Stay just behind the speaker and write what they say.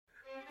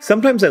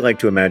Sometimes I like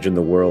to imagine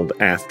the world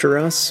after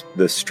us,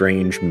 the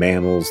strange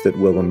mammals that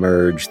will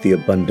emerge, the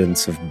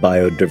abundance of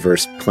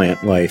biodiverse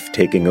plant life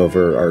taking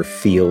over our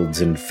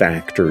fields and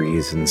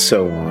factories, and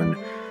so on.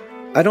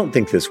 I don't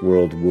think this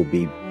world will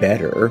be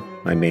better.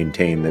 I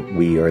maintain that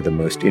we are the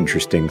most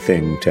interesting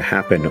thing to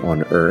happen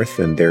on Earth,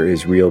 and there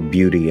is real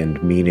beauty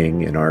and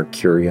meaning in our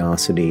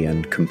curiosity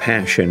and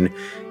compassion,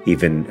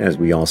 even as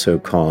we also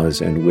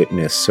cause and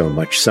witness so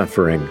much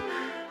suffering.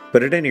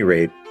 But at any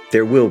rate,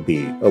 there will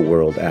be a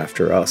world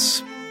after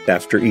us,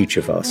 after each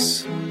of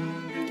us.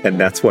 And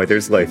that's why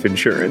there's life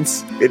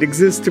insurance. It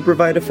exists to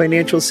provide a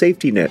financial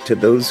safety net to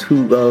those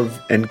who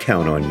love and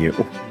count on you.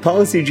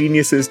 Policy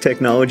Genius's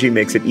technology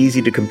makes it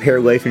easy to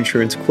compare life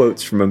insurance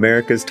quotes from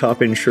America's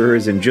top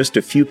insurers in just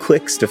a few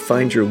clicks to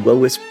find your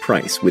lowest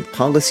price. With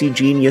Policy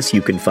Genius,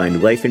 you can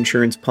find life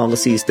insurance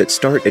policies that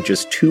start at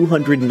just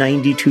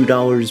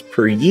 $292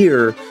 per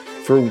year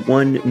for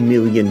 $1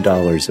 million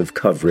of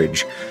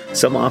coverage.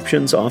 Some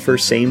options offer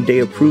same-day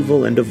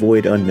approval and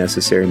avoid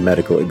unnecessary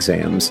medical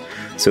exams.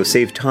 So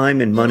save time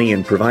and money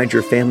and provide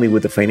your family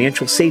with a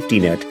financial safety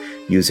net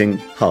using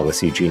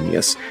Policy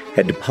Genius.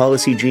 Head to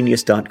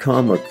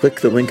policygenius.com or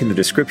click the link in the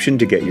description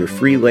to get your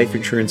free life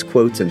insurance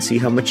quotes and see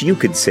how much you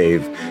could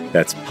save.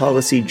 That's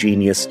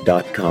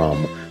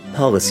policygenius.com.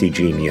 Policy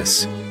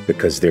Genius,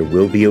 because there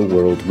will be a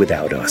world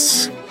without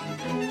us.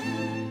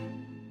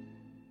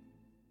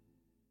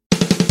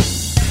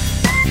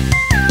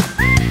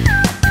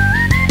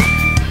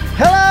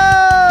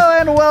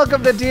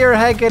 Welcome to Dear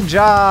Hank and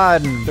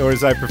John. Or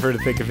as I prefer to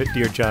think of it,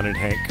 Dear John and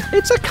Hank.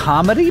 It's a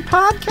comedy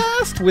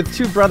podcast with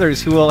two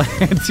brothers who will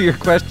answer your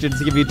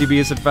questions, give you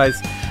dubious advice,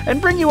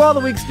 and bring you all the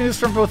week's news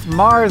from both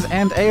Mars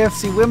and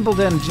AFC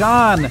Wimbledon.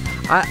 John,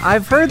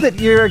 I've heard that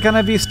you're going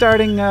to be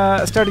starting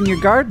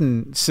your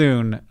garden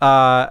soon.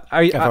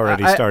 I've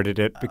already started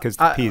it because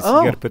the peas. You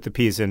got to put the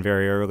peas in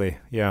very early.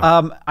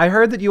 Yeah. I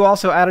heard that you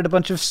also added a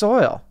bunch of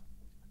soil.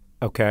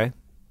 Okay.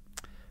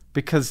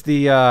 Because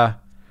the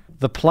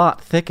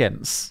plot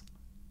thickens.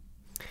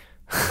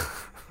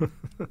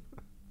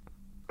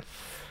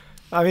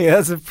 I mean,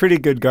 that's a pretty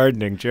good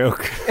gardening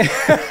joke.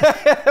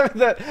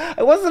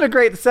 It wasn't a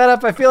great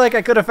setup. I feel like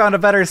I could have found a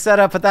better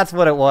setup, but that's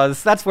what it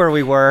was. That's where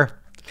we were.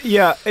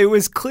 Yeah, it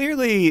was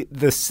clearly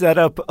the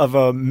setup of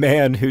a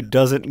man who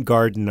doesn't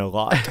garden a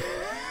lot.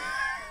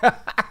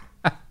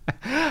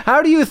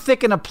 How do you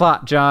thicken a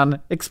plot, John?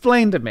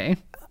 Explain to me.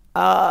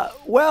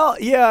 Well,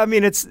 yeah, I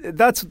mean,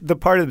 that's the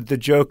part of the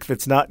joke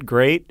that's not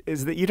great,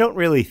 is that you don't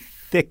really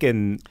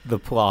thicken the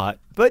plot.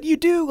 But you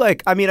do,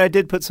 I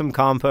did put some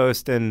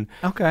compost and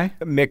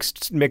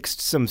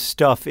mixed some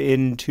stuff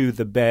into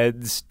the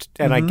beds.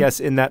 And I guess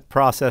in that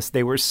process,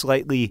 they were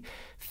slightly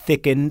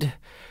thickened.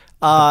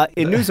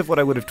 In news of what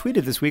I would have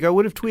tweeted this week, I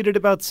would have tweeted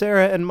about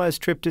Sarah and my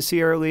trip to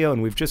Sierra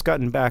Leone. We've just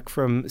gotten back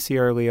from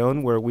Sierra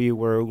Leone, where we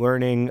were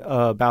learning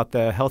about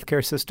the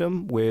healthcare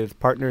system with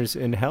Partners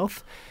in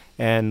Health.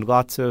 And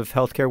lots of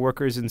healthcare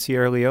workers in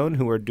Sierra Leone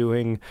who are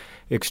doing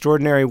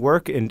extraordinary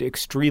work in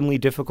extremely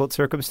difficult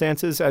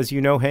circumstances. As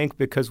you know, Hank,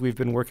 because we've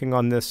been working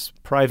on this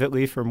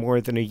privately for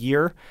more than a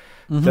year,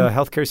 the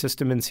healthcare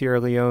system in Sierra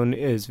Leone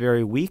is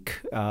very weak,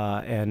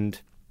 and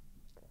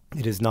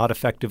it is not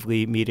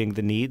effectively meeting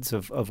the needs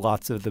of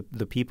lots of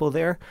the people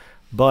there.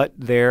 But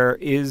there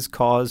is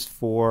cause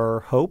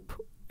for hope.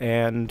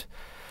 And,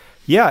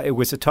 yeah, it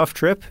was a tough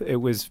trip. It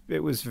was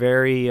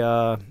very...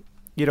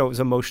 it was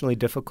emotionally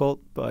difficult,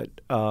 but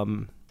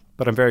I'm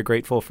very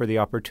grateful for the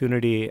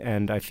opportunity,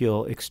 and I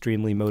feel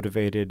extremely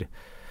motivated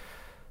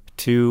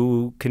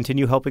to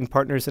continue helping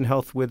Partners in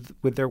Health with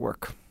their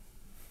work.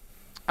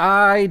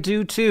 I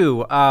do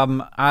too.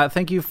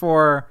 Thank you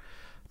for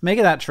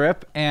making that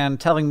trip and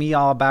telling me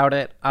all about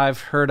it.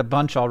 I've heard a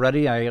bunch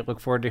already. I look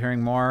forward to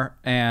hearing more.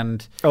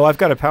 And I've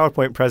got a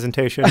PowerPoint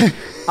presentation.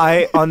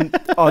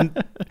 on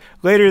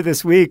later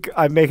this week,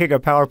 I'm making a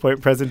PowerPoint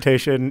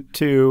presentation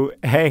to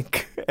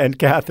Hank and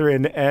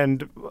Catherine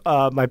and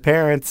my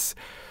parents,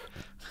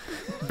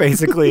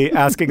 basically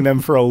asking them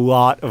for a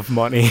lot of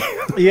money.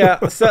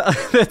 Yeah, so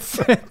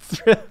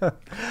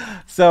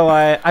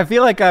I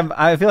feel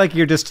like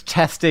you're just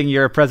testing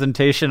your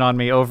presentation on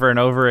me over and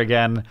over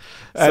again.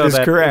 That is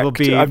correct. It will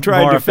be I'm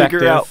trying more to effective.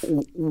 figure out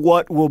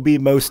what will be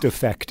most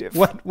effective.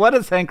 What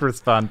does Hank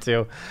respond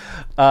to?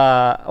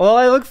 Well,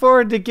 I look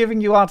forward to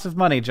giving you lots of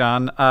money,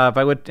 John.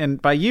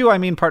 By you, I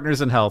mean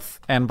Partners in Health,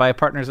 and by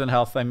Partners in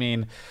Health, I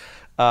mean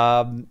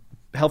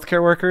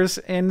healthcare workers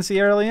in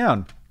Sierra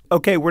Leone.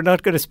 Okay, we're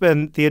not going to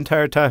spend the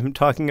entire time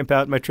talking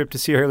about my trip to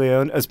Sierra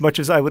Leone as much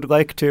as I would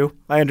like to.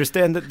 I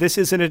understand that this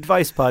is an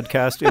advice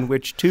podcast in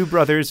which two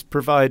brothers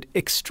provide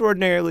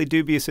extraordinarily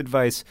dubious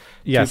advice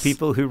to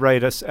people who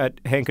write us at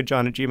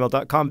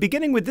hankandjohn@gmail.com,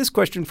 beginning with this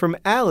question from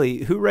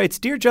Allie, who writes,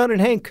 Dear John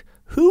and Hank,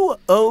 who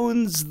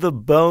owns the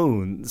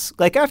bones?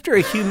 Like, after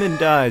a human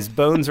dies,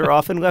 bones are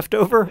often left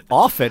over?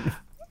 Often.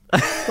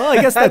 Well,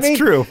 I guess that's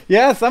true.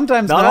 Yeah,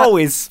 sometimes not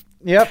always.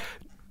 Yep.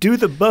 Do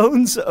the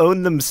bones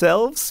own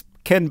themselves?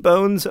 can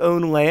bones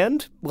own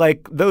land?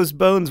 Like, those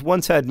bones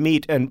once had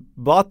meat and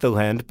bought the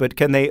land, but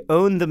can they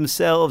own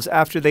themselves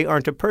after they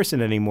aren't a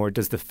person anymore?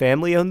 Does the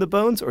family own the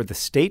bones or the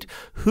state?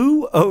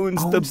 Who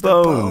owns the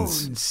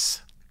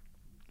bones?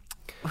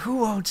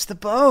 Who owns the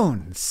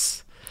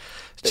bones?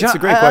 John, it's a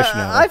great question,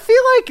 Alan. I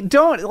feel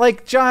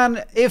like,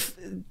 John, if,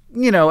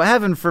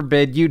 heaven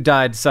forbid you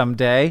died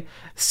someday,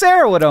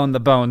 Sarah would own the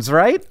bones,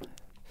 right?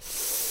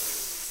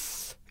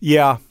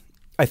 Yeah.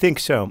 I think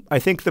so. I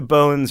think the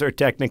bones are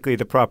technically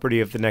the property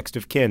of the next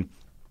of kin.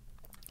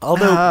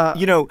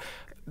 Although,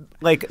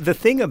 like the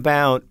thing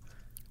about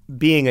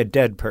being a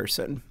dead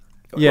person,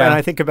 and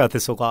I think about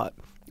this a lot,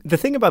 the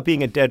thing about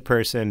being a dead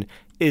person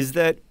is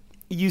that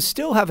you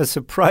still have a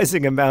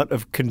surprising amount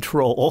of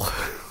control,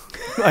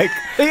 like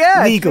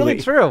legally.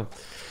 It's really true.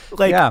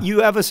 Like you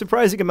have a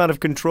surprising amount of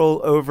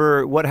control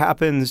over what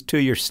happens to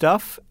your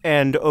stuff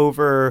and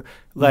over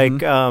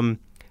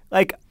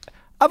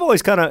I've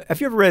always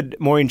have you ever read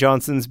Maureen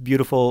Johnson's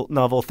beautiful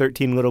novel,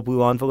 13 Little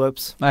Blue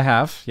Envelopes? I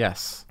have,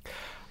 yes.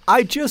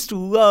 I just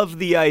love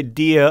the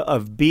idea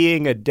of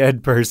being a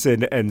dead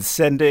person and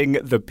sending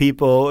the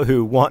people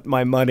who want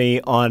my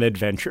money on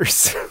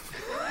adventures.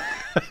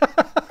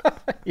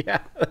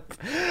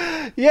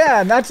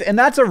 Yeah, and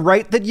that's a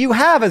right that you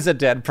have as a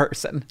dead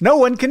person. No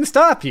one can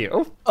stop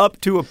you. Up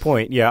to a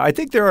point, yeah. I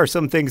think there are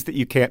some things that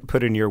you can't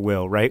put in your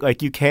will, right?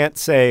 Like you can't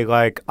say,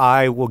 like,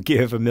 I will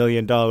give $1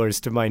 million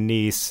to my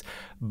niece,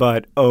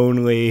 but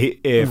only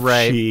if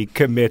she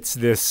commits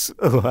this,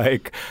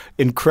 like,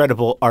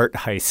 incredible art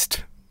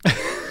heist.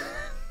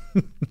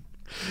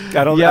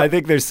 I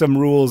think there's some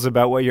rules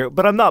about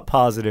but I'm not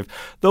positive.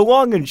 The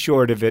long and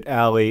short of it,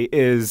 Allie,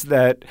 is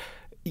that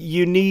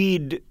you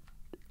need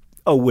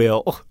a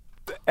will.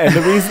 And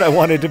the reason I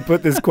wanted to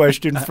put this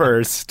question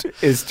first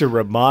is to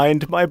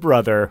remind my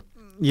brother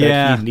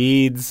that he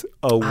needs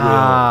a will.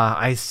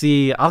 I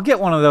see. I'll get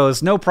one of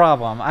those. No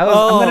problem. I'm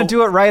going to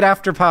do it right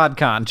after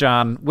PodCon,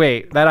 John.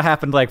 Wait, that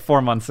happened like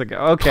 4 months ago.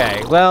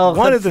 Okay, well,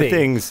 one of the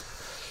things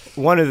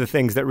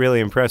that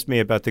really impressed me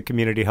about the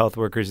community health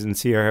workers in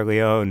Sierra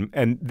Leone,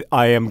 and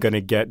I am going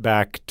to get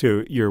back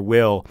to your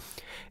will,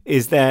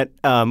 is that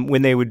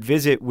when they would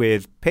visit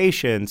with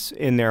patients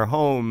in their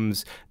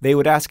homes, they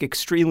would ask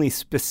extremely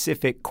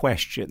specific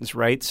questions,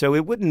 right? So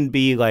it wouldn't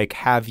be like,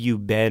 have you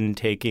been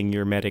taking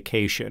your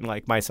medication?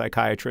 Like my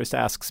psychiatrist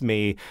asks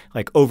me,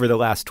 like, over the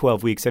last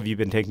 12 weeks, have you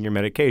been taking your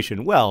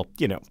medication? Well,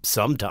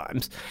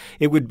 sometimes.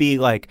 It would be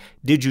like,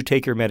 did you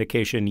take your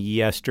medication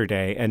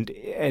yesterday? And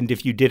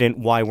if you didn't,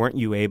 why weren't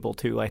you able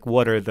to? Like,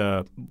 what are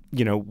the,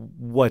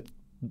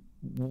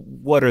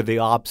 what are the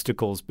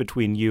obstacles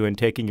between you and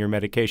taking your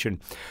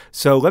medication?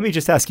 So let me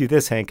just ask you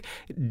this, Hank.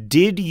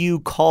 Did you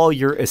call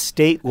your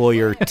estate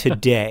lawyer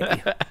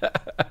today?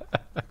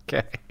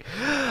 Okay.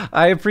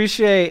 I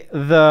appreciate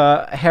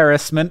the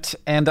harassment,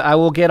 and I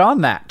will get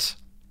on that.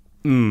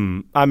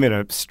 I'm going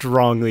to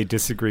strongly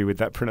disagree with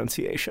that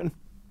pronunciation.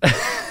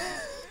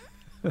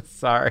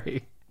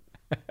 Sorry.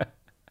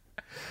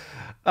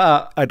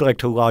 I'd like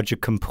to lodge a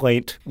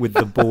complaint with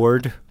the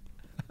board.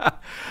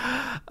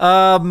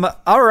 All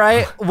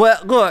right. Well,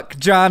 look,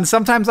 John,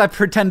 sometimes I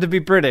pretend to be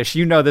British.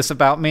 You know this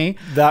about me.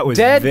 That was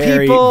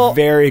very,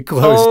 very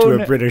close to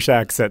a British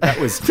accent. That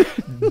was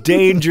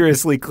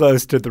dangerously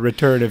close to the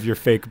return of your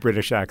fake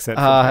British accent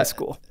from high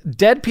school.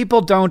 Dead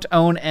people don't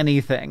own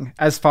anything,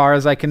 as far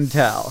as I can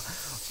tell.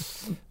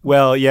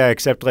 Well, yeah,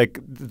 except like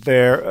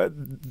they're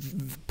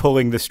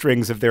pulling the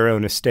strings of their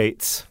own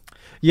estates.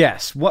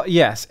 Yes. Well,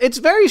 yes. It's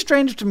very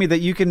strange to me that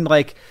you can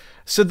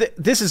so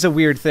this is a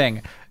weird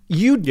thing.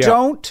 You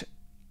don't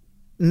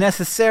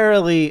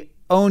necessarily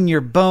own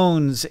your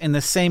bones in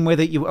the same way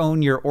that you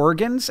own your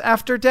organs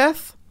after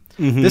death.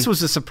 Mm-hmm. This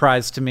was a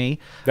surprise to me.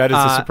 That is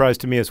a surprise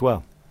to me as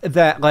well.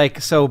 That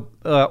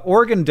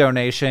organ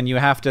donation you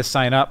have to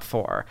sign up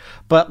for,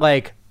 but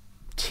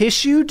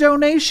tissue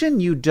donation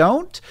you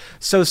don't.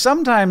 So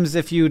sometimes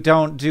if you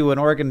don't do an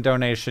organ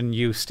donation,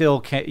 you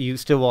still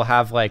will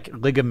have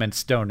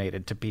ligaments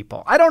donated to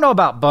people. I don't know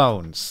about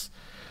bones.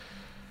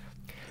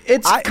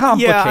 It's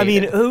complicated. Yeah, I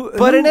mean,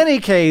 but in any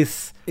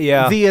case,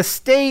 the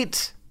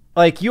estate,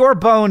 your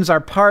bones are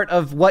part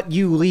of what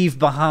you leave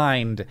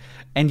behind,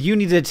 and you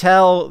need to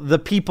tell the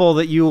people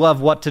that you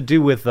love what to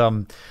do with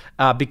them,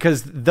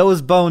 because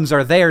those bones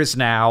are theirs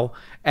now,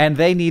 and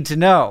they need to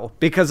know,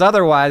 because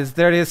otherwise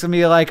they're just going to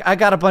be like, I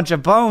got a bunch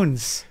of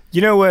bones.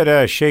 You know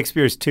what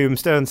Shakespeare's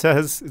tombstone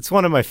says? It's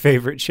one of my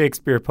favorite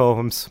Shakespeare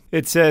poems.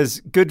 It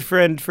says, "Good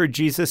friend, for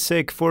Jesus'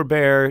 sake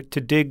forbear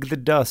to dig the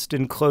dust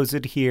and close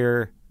it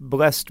here.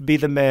 Blessed be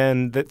the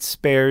man that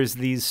spares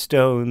these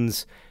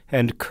stones,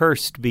 and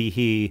cursed be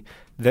he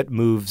that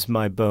moves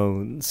my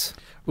bones."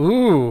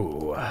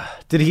 Ooh.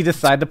 Did he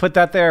decide to put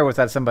that there, or was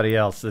that somebody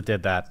else that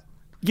did that?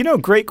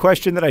 Great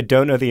question that I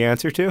don't know the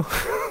answer to.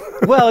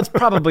 Well, it's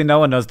probably no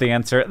one knows the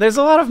answer. There's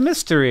a lot of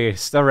mystery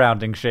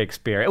surrounding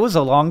Shakespeare. It was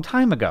a long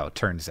time ago,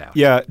 turns out.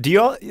 Yeah. The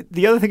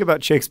other thing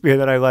about Shakespeare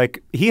that I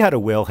like, he had a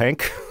will,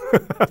 Hank.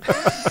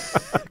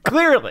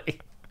 Clearly.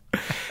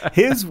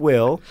 His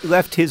will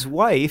left his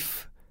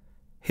wife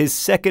his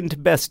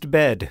second best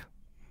bed.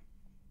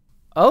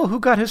 Oh, who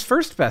got his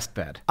first best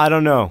bed? I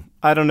don't know.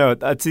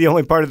 That's the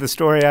only part of the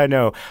story I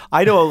know.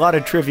 I know a lot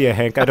of trivia,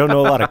 Hank. I don't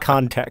know a lot of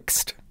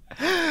context.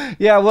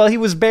 Yeah, well, he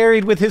was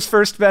buried with his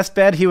first best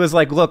bed. He was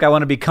like, look, I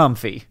want to be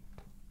comfy.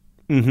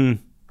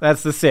 Mm-hmm.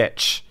 That's the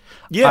sitch.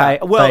 Yeah,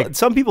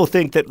 some people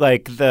think that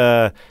like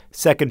the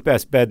second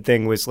best bed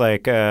thing was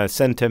like a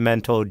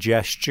sentimental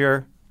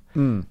gesture,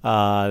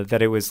 that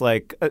it was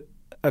like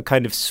a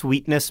kind of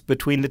sweetness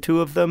between the two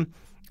of them,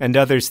 and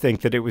others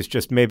think that it was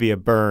just maybe a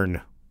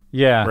burn.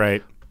 Yeah.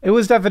 Right. It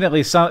was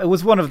definitely it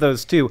was one of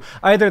those two.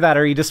 Either that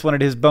or he just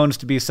wanted his bones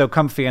to be so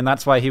comfy, and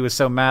that's why he was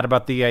so mad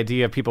about the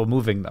idea of people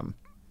moving them.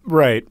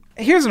 Right.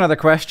 Here's another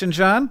question,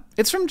 John.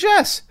 It's from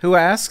Jess, who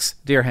asks,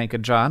 Dear Hank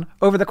and John,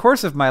 over the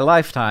course of my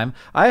lifetime,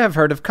 I have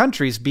heard of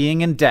countries being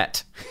in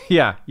debt.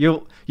 Yeah,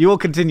 you will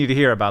continue to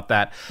hear about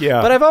that.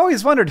 Yeah. But I've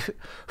always wondered,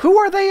 who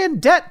are they in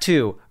debt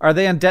to? Are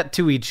they in debt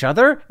to each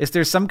other? Is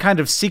there some kind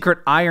of secret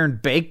iron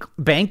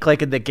bank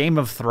like in the Game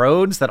of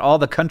Thrones that all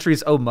the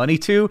countries owe money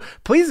to?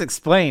 Please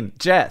explain,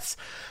 Jess.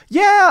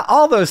 Yeah,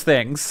 all those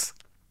things.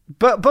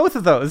 But both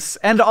of those,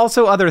 and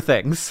also other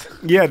things.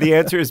 Yeah, the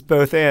answer is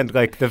both and.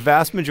 Like the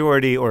vast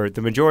majority or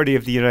the majority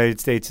of the United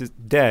States'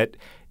 debt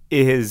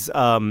is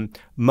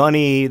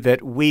money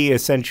that we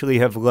essentially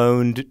have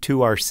loaned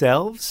to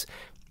ourselves.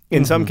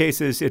 In some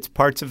cases, it's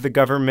parts of the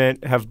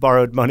government have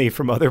borrowed money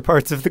from other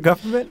parts of the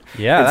government.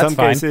 Yeah, that's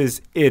fine. In some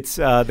cases, it's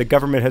the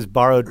government has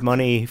borrowed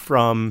money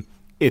from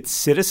its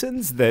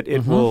citizens that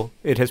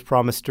it has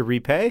promised to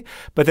repay.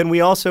 But then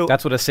we also...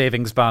 That's what a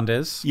savings bond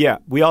is. Yeah.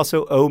 We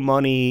also owe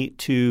money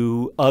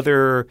to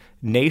other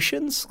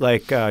nations.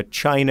 Like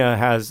China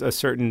has a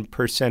certain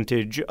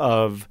percentage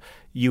of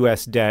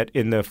U.S. debt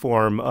in the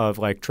form of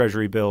like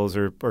treasury bills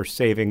or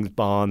savings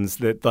bonds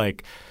that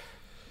like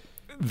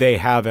they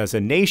have as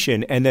a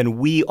nation. And then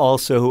we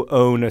also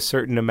own a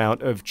certain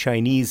amount of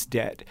Chinese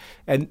debt.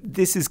 And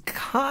this is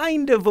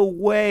kind of a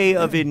way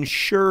of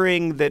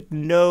ensuring that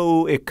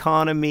no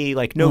economy,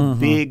 like no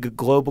big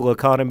global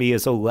economy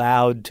is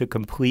allowed to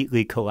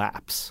completely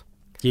collapse.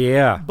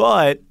 Yeah.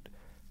 But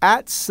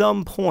at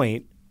some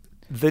point,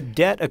 the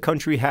debt a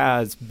country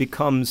has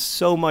becomes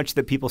so much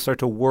that people start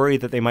to worry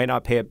that they might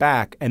not pay it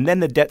back. And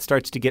then the debt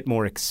starts to get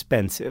more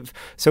expensive.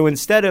 So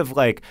instead of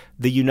like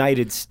the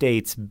United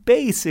States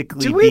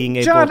basically being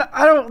able... John,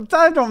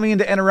 I don't mean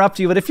to interrupt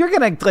you, but if you're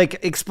going to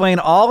like explain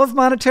all of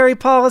monetary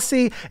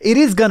policy, it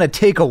is going to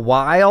take a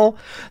while.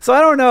 So I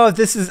don't know if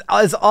this is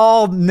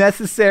all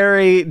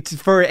necessary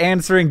for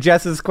answering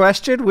Jess's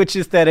question, which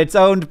is that it's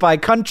owned by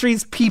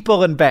countries,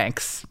 people, and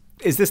banks.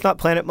 Is this not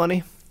Planet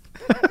Money?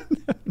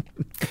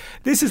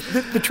 This is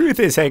the truth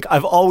is, Hank,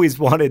 I've always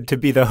wanted to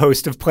be the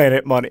host of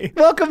Planet Money.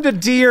 Welcome to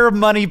Dear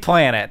Money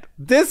Planet.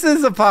 This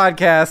is a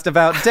podcast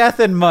about death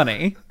and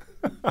money.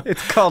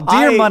 It's called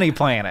Dear Money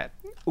Planet.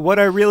 What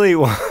I really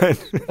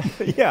want,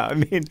 yeah, I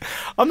mean,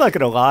 I'm not going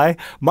to lie.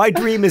 My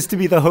dream is to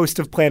be the host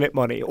of Planet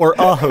Money or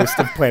a host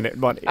of Planet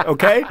Money,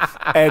 okay?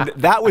 And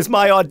that was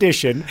my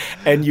audition,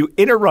 and you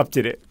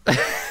interrupted it.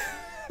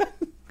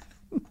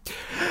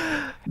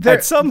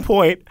 At some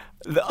point,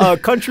 a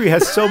country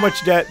has so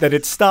much debt that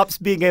it stops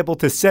being able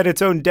to set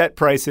its own debt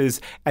prices,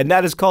 and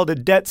that is called a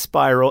debt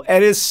spiral,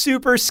 and is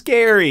super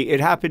scary. It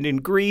happened in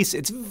Greece.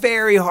 It's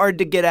very hard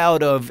to get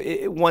out of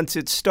once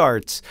it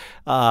starts.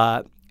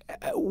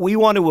 We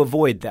want to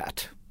avoid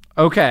that.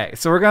 Okay,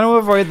 so we're going to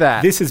avoid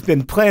that. This has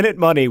been Planet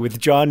Money with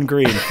John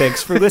Green.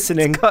 Thanks for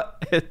listening.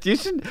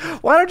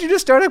 Why don't you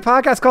just start a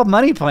podcast called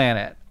Money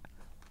Planet?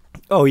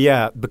 Oh,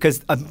 yeah,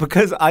 because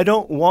I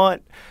don't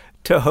want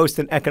to host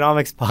an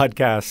economics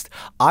podcast.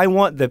 I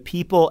want the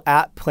people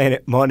at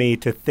Planet Money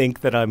to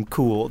think that I'm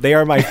cool. They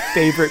are my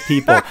favorite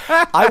people.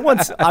 I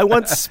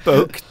once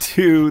spoke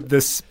to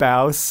the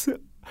spouse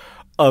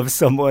of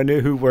someone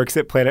who works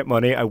at Planet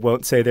Money. I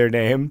won't say their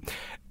name.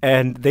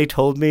 And they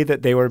told me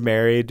that they were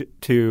married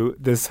to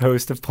this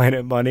host of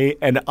Planet Money,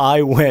 and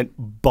I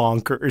went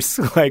bonkers.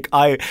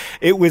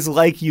 It was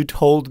like you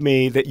told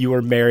me that you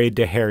were married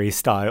to Harry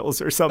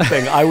Styles or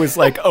something. I was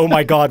like, oh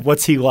my God,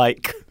 what's he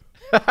like?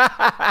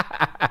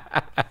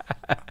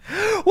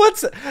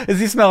 Does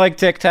he smell like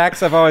Tic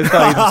Tacs? I've always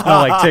thought he would smell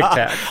like Tic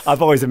Tacs.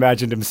 I've always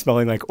imagined him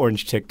smelling like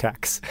orange Tic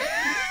Tacs.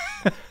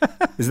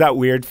 Is that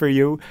weird for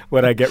you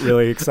when I get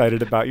really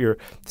excited about your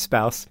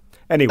spouse?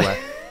 Anyway.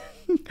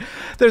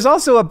 There's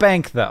also a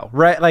bank, though,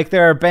 right? Like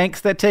there are banks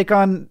that take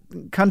on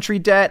country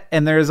debt,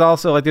 and there's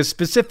also there's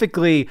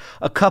specifically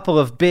a couple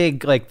of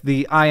big, like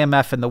the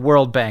IMF and the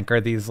World Bank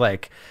are these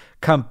like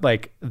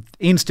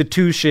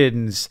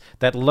institutions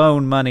that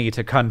loan money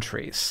to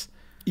countries.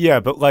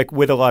 Yeah, but like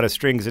with a lot of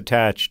strings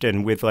attached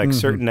and with like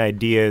certain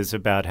ideas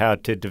about how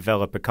to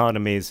develop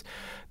economies.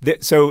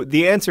 So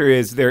the answer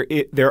is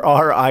there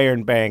are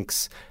iron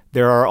banks.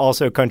 There are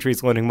also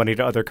countries loaning money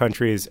to other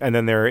countries, and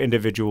then there are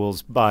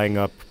individuals buying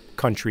up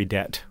country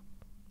debt.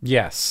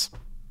 Yes.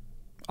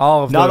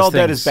 All of not those all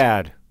things. Debt is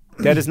bad.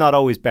 Debt is not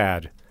always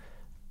bad.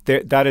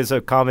 That is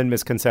a common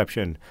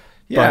misconception.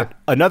 Yeah. But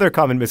another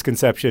common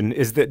misconception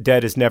is that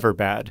debt is never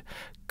bad.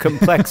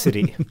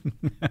 Complexity.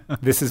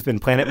 This has been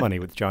Planet Money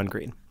with John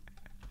Green.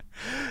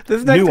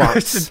 This next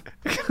Nuance.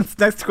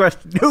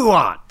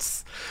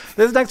 Nuance.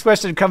 This next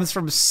question comes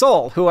from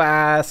Sol, who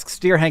asks,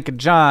 Dear Hank and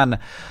John,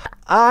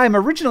 I'm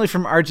originally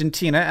from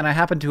Argentina, and I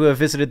happened to have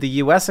visited the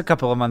U.S. a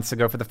couple of months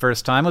ago for the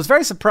first time. I was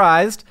very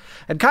surprised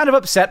and kind of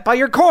upset by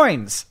your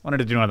coins. Wanted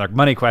to do another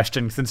money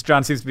question, since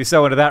John seems to be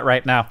so into that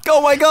right now.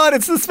 Oh my God,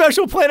 it's the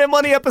special Planet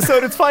Money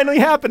episode. It's finally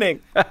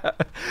happening.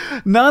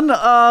 None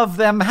of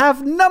them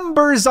have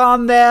numbers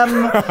on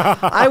them.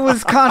 I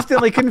was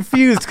constantly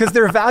confused because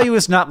their value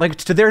is not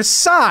linked to their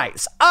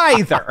size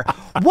either.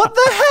 What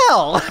the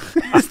hell?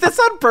 Is this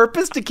on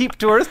purpose to keep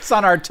tourists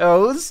on our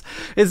toes?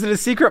 Is it a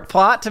secret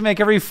plot to make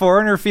every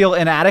foreigner feel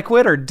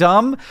inadequate or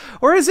dumb?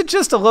 Or is it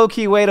just a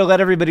low-key way to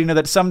let everybody know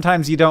that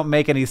sometimes you don't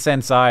make any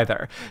sense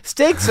either?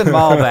 Steaks and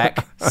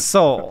Malbec,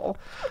 Soul.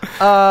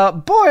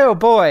 Boy, oh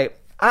boy.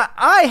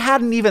 I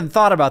hadn't even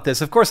thought about this.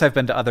 Of course, I've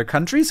been to other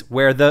countries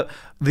where the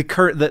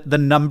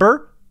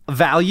number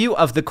value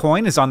of the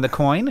coin is on the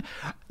coin.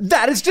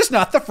 That is just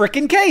not the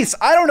frickin' case.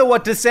 I don't know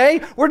what to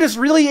say. We're just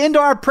really into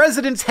our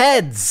president's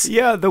heads.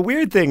 Yeah, the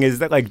weird thing is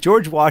that, like,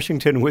 George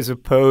Washington was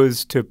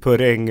opposed to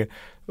putting,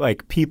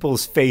 like,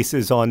 people's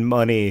faces on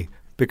money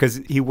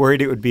because he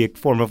worried it would be a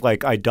form of,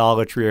 like,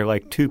 idolatry or,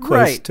 like, too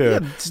close to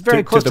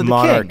the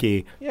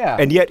monarchy. King. Yeah.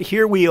 And yet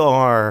here we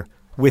are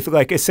with,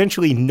 like,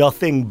 essentially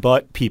nothing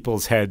but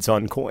people's heads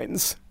on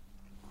coins.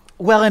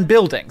 Well, in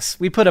buildings.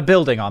 We put a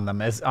building on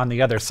them as on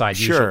the other side,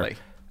 Sure. usually.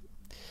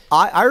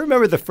 I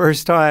remember the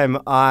first time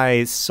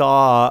I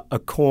saw a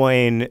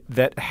coin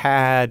that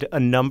had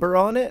a number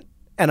on it,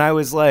 and I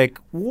was like,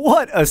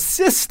 what a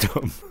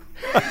system.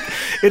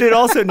 It had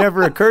also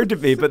never occurred to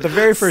me, but the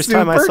very first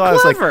time I saw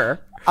it,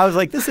 I was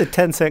like, this is a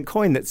 10-cent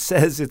coin that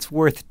says it's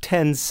worth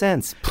 10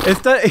 cents.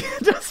 It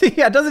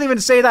doesn't even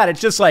say that.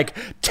 It's just like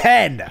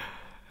 10.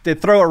 They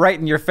throw it right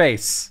in your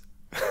face.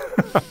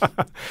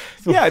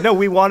 Yeah, no,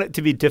 we want it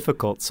to be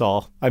difficult,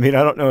 Saul. I mean,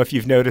 I don't know if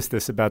you've noticed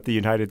this about the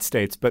United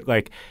States, but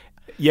like,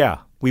 yeah,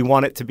 we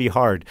want it to be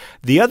hard.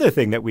 The other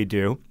thing that we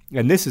do,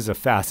 and this is a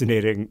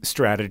fascinating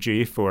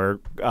strategy for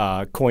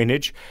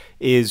coinage,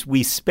 is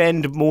we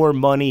spend more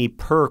money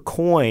per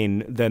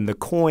coin than the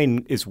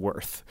coin is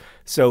worth.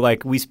 So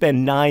like we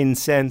spend 9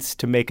 cents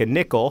to make a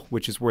nickel,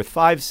 which is worth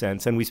 5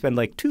 cents, and we spend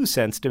like 2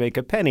 cents to make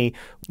a penny,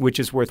 which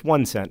is worth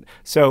 1 cent.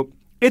 So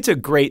it's a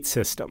great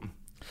system.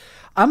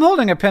 I'm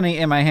holding a penny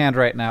in my hand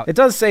right now. It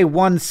does say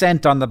 1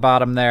 cent on the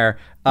bottom there,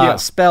 Yeah.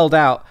 spelled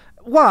out.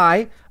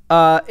 Why?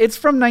 It's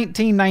from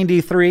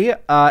 1993,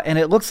 and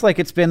it looks like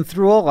it's been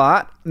through a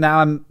lot. Now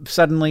I'm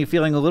suddenly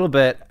feeling a little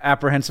bit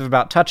apprehensive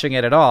about touching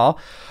it at all.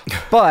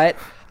 But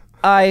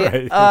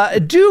I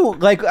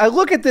I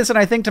look at this and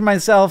I think to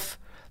myself,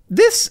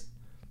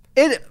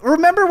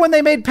 remember when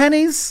they made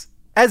pennies?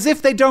 As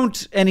if they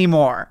don't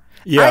anymore.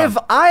 Yeah.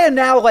 I am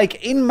now,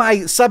 like, in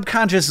my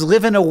subconscious,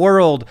 live in a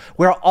world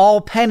where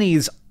all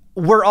pennies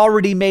were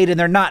already made and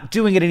they're not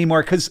doing it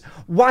anymore, because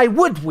why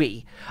would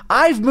we?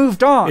 I've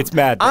moved on. It's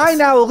madness. I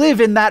now live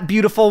in that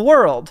beautiful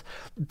world,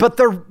 but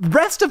the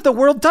rest of the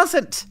world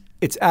doesn't.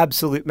 It's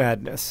absolute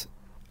madness.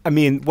 I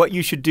mean, what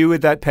you should do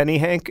with that penny,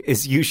 Hank,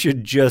 is you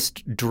should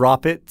just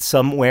drop it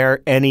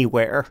somewhere,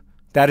 anywhere.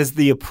 That is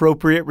the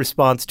appropriate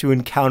response to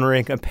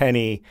encountering a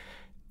penny.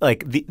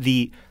 Like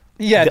the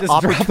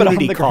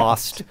opportunity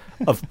cost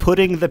of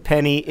putting the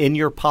penny in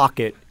your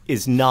pocket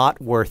is not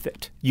worth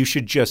it. You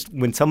should just,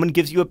 when someone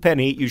gives you a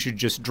penny, you should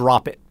just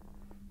drop it.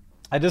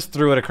 I just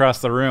threw it across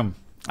the room.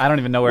 I don't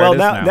even know where it is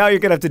now. Well, now you're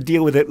going to have to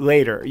deal with it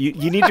later.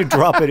 You need to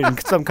drop it in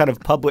some kind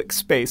of public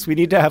space. We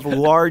need to have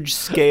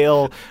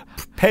large-scale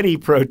penny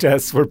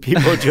protests where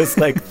people just,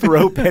 like,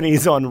 throw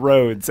pennies on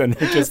roads and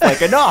they're just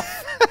like, enough.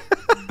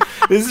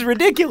 This is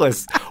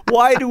ridiculous.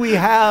 Why do we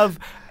have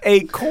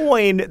a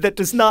coin that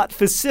does not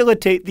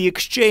facilitate the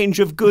exchange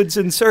of goods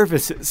and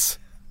services?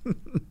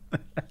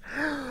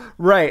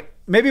 Right.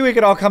 Maybe we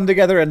could all come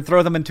together and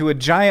throw them into a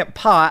giant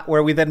pot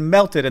where we then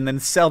melt it and then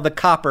sell the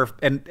copper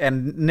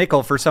and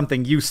nickel for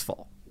something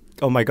useful.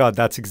 Oh my God,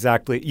 that's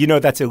exactly,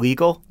 that's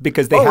illegal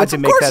because they had to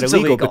make that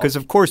illegal because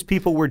of course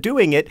people were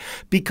doing it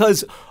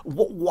because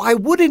why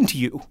wouldn't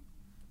you?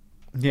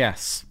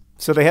 Yes.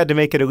 So they had to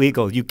make it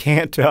illegal. You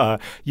can't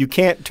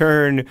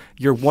turn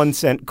your 1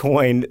 cent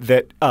coin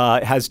that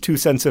has 2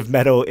 cents of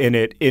metal in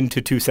it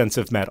into 2 cents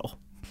of metal.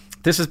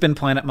 This has been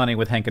Planet Money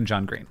with Hank and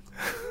John Green.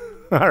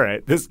 All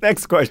right, this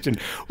next question,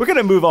 we're going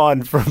to move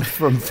on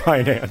from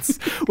finance,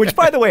 which,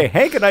 by the way,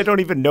 Hank and I don't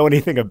even know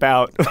anything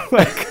about.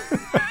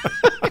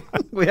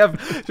 We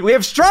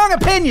have strong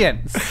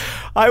opinions.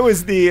 I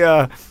was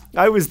the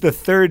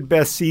third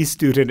best C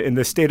student in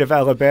the state of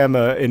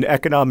Alabama in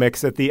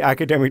economics at the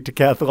academic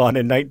decathlon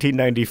in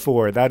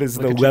 1994. That is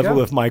the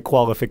level of my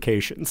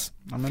qualifications.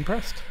 I'm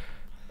impressed.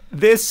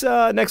 This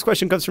next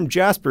question comes from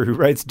Jasper, who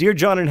writes, Dear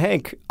John and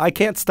Hank, I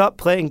can't stop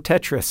playing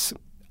Tetris.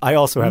 I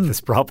also have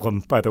this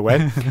problem, by the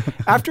way.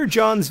 After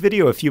John's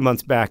video a few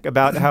months back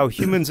about how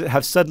humans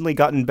have suddenly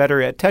gotten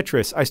better at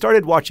Tetris, I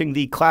started watching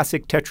the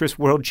classic Tetris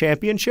World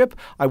Championship.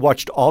 I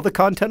watched all the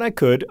content I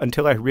could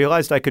until I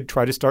realized I could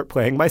try to start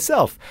playing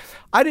myself.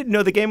 I didn't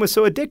know the game was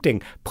so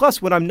addicting.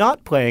 Plus, when I'm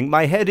not playing,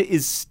 my head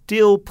is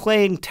still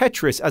playing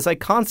Tetris as I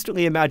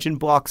constantly imagine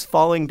blocks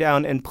falling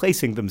down and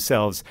placing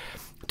themselves.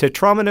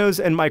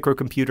 Tetrominos and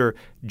microcomputer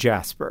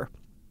Jasper.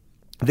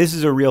 This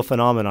is a real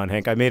phenomenon,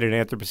 Hank. I made an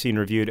Anthropocene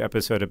Reviewed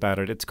episode about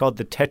it. It's called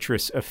the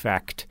Tetris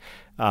Effect.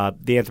 The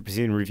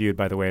Anthropocene Reviewed,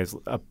 by the way, is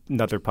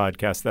another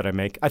podcast that I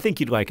make. I think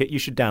you'd like it. You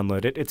should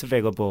download it. It's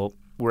available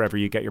wherever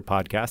you get your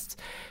podcasts.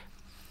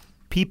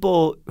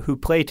 People who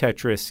play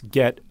Tetris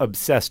get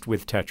obsessed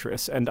with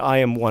Tetris, and I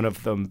am one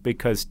of them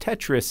because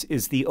Tetris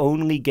is the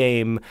only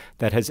game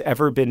that has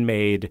ever been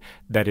made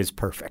that is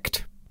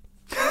perfect.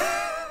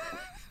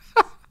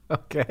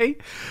 Okay.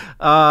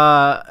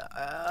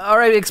 All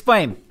right,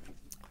 explain.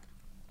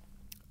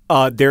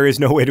 There is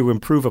no way to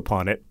improve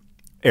upon it.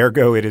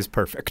 Ergo, it is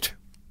perfect.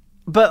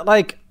 But,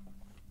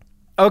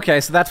 okay,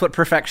 so that's what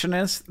perfection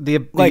is? The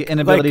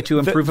inability to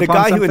improve upon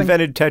something? The guy who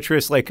invented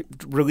Tetris,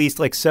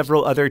 released,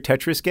 several other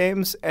Tetris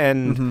games,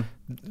 and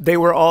they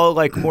were all,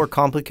 more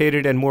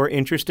complicated and more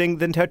interesting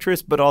than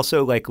Tetris, but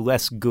also,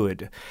 less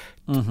good.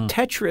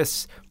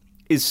 Tetris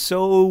is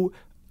so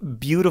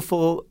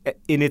beautiful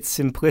in its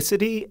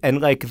simplicity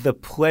and the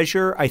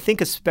pleasure, I think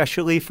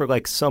especially for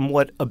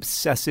somewhat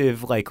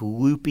obsessive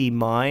loopy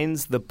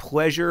minds, the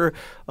pleasure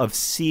of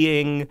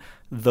seeing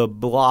the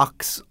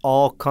blocks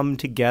all come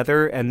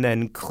together and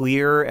then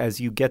clear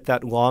as you get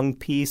that long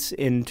piece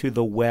into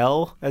the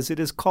well, as it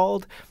is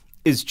called,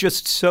 is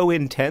just so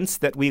intense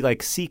that we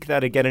seek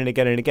that again and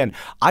again and again.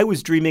 I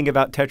was dreaming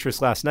about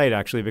Tetris last night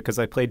actually because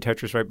I played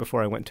Tetris right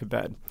before I went to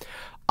bed.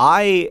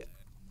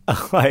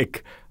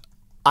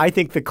 I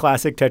think the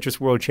classic Tetris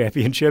World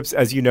Championships,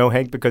 as you know,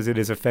 Hank, because it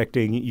is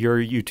affecting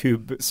your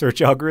YouTube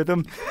search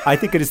algorithm, I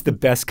think it is the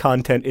best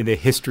content in the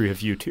history of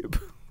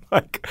YouTube.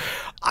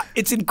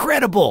 It's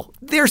incredible.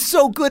 They're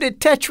so good at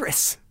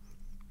Tetris.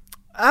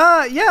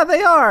 Yeah,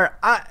 they are.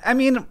 I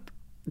mean,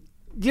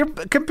 you're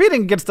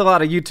competing against a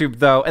lot of YouTube,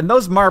 though, and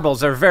those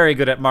marbles are very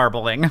good at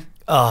marbling.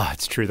 Oh,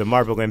 it's true. The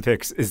Marble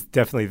Olympics is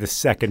definitely the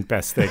second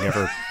best thing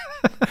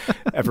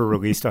ever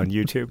released on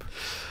YouTube.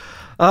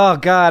 Oh,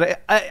 God.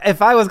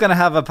 If I was going to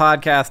have a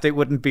podcast, it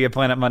wouldn't be a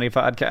Planet Money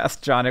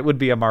podcast, John. It would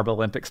be a Marble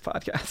Olympics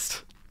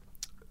podcast.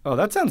 Oh,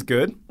 that sounds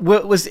good.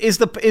 Is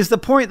the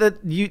point that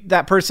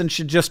that person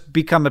should just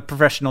become a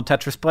professional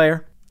Tetris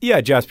player? Yeah,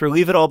 Jasper,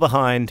 leave it all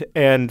behind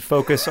and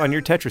focus on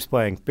your Tetris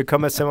playing.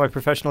 Become a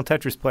semi-professional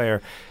Tetris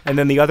player. And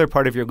then the other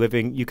part of your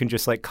living, you can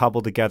just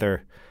cobble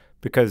together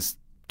because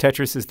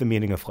Tetris is the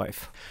meaning of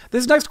life.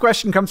 This next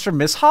question comes from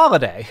Miss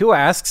Holiday, who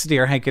asks,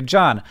 Dear Hank and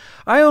John,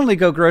 I only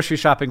go grocery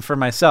shopping for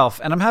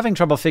myself, and I'm having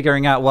trouble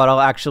figuring out what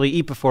I'll actually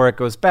eat before it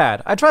goes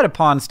bad. I try to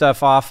pawn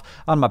stuff off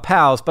on my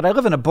pals, but I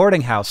live in a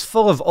boarding house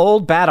full of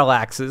old battle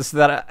axes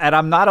and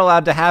I'm not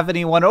allowed to have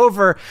anyone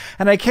over,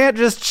 and I can't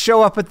just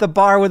show up at the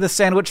bar with a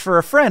sandwich for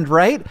a friend,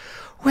 right?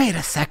 Wait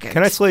a second.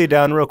 Can I slow you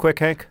down real quick,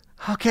 Hank?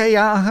 Okay,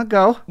 yeah,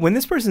 go. When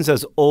this person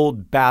says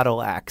old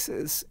battle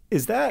axes,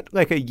 is that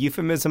a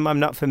euphemism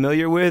I'm not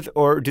familiar with?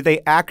 Or do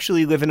they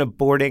actually live in a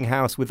boarding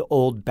house with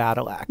old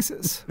battle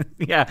axes?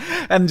 Yeah,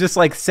 and just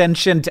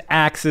sentient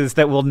axes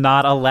that will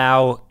not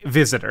allow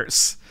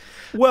visitors.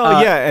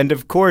 Well, yeah, and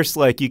of course,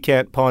 you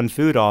can't pawn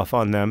food off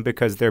on them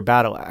because they're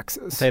battle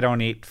axes. They don't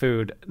eat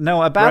food.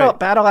 No,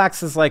 battle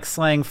axe is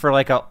slang for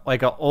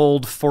a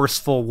old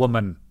forceful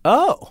woman.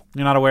 Oh.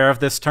 You're not aware of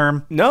this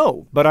term?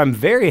 No, but I'm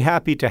very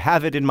happy to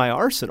have it in my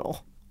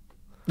arsenal.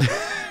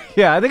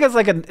 Yeah, I think it's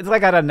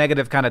got a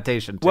negative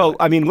connotation to it.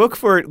 I mean, look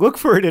for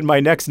it in my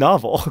next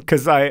novel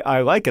because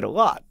I like it a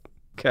lot.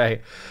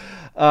 Okay.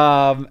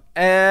 Yeah,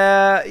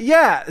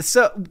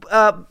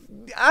 so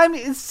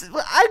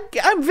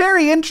I'm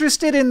very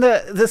interested in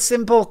the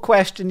simple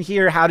question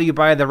here, how do you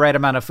buy the right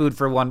amount of food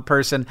for one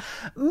person?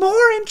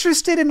 More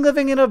interested in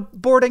living in a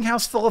boarding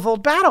house full of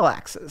old battle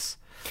axes.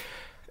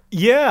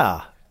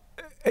 Yeah.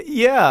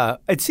 Yeah.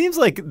 It seems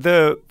like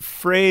the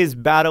phrase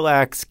battle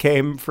axe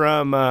came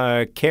from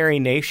Carrie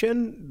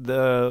Nation,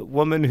 the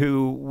woman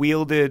who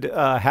wielded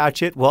a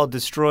hatchet while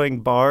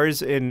destroying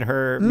bars in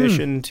her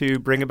mission to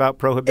bring about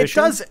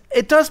prohibition.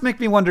 It does make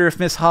me wonder if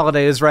Miss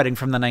Holiday is writing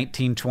from the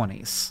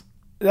 1920s.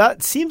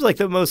 That seems like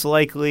the most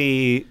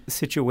likely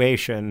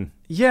situation.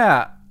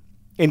 Yeah.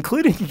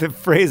 Including the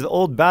phrase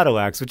old battle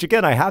axe, which,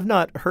 again, I have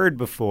not heard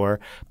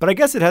before. But I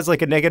guess it has a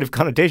negative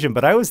connotation.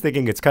 But I was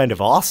thinking it's kind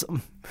of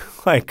awesome.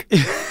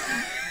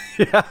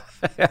 Yeah.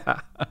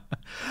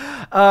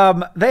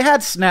 They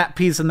had snap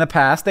peas in the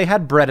past. They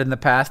had bread in the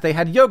past. They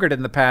had yogurt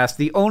in the past.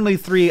 The only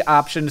three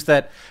options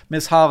that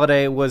Miss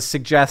Holiday was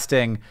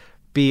suggesting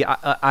be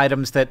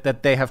items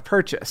that they have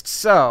purchased.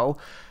 So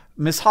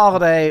Miss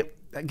Holiday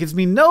gives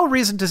me no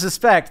reason to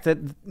suspect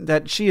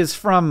that she is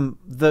from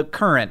the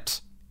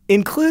current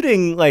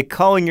including like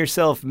calling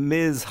yourself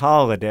Ms.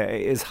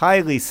 Holiday, is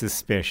highly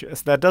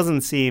suspicious. That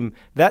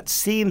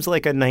seems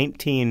like a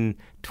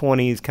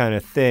 1920s kind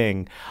of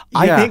thing. Yeah.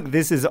 I think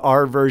this is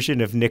our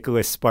version of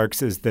Nicholas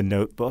Sparks's The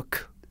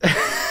Notebook.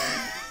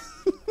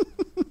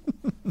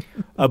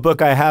 A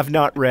book I have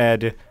not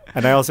read,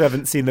 and I also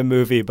haven't seen the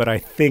movie, but I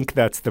think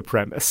that's the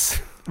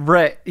premise.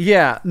 Right.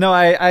 Yeah. No,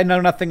 I know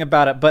nothing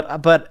about it,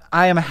 but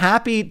I am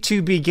happy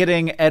to be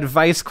getting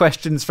advice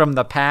questions from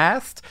the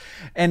past.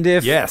 And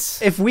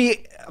if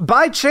we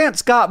by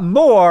chance got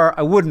more,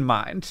 I wouldn't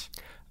mind.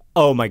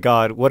 Oh my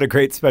God, what a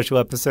great special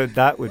episode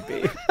that would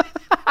be.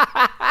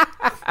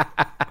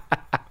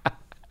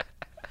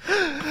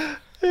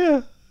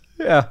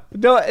 Yeah.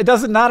 No, it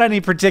doesn't, not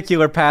any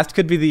particular past.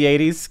 Could be the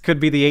 80s,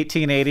 could be the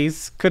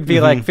 1880s, could be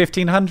like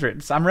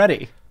 1500s. I'm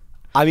ready.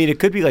 I mean, it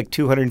could be like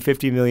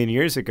 250 million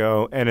years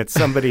ago, and it's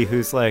somebody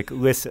who's like,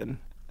 listen,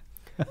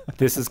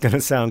 this is going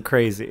to sound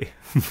crazy,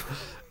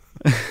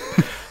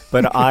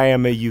 but I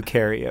am a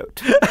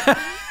eukaryote.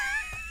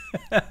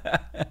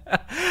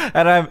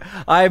 And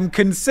I'm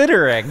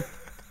considering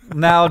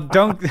now,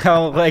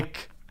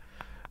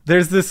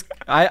 there's this,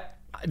 I've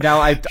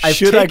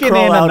taken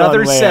in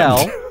another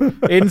cell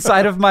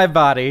inside of my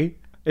body.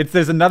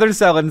 There's another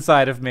cell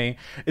inside of me.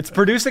 It's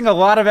producing a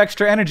lot of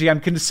extra energy. I'm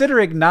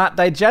considering not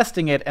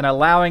digesting it and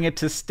allowing it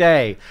to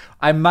stay.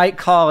 I might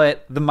call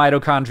it the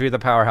mitochondria, the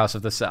powerhouse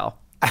of the cell.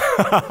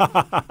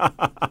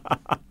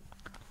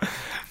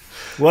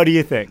 What do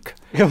you think?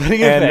 What do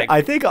you think?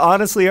 I think,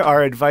 honestly,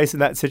 our advice in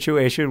that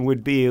situation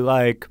would be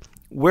like,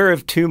 we're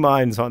of two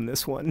minds on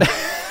this one.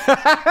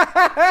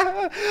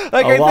 I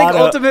think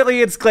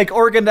ultimately it's like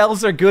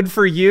organelles are good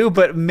for you,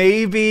 but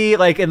maybe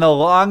like in the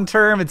long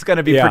term it's going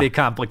to be pretty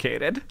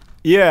complicated.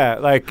 Yeah,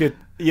 like it,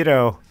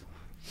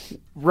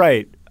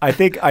 right. I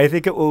think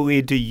it will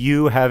lead to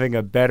you having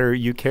a better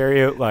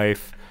eukaryote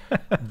life,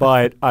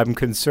 but I'm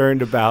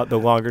concerned about the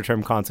longer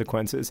term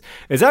consequences.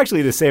 It's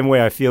actually the same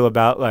way I feel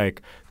about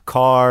like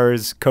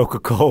cars,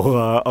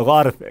 Coca-Cola, a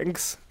lot of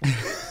things.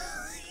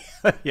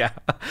 Yeah.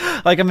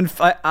 Like, I mean,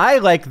 I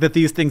like that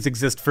these things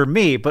exist for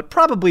me, but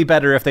probably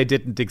better if they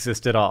didn't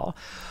exist at all.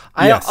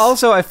 Yes.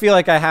 I feel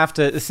like I have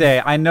to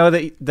say, I know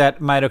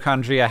that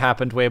mitochondria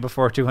happened way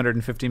before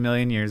 250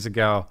 million years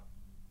ago.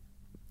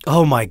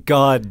 Oh my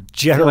God,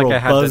 General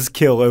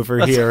Buzzkill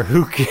over here.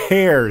 Who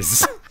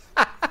cares?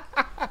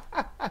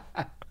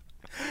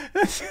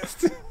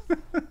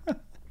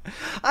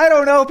 I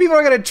don't know. People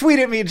are going to tweet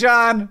at me,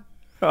 John.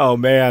 Oh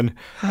man,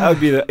 that would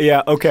be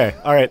yeah. Okay,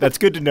 all right. That's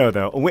good to know,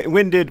 though.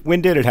 When did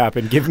it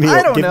happen? Give me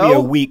a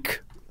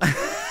week. Did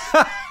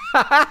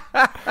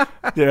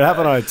it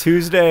happen on a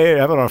Tuesday? Did it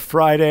happen on a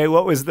Friday?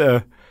 What was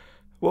the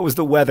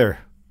weather?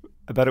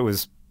 I bet it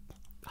was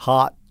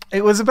hot.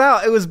 It was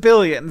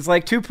billions,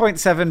 like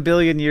 2.7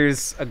 billion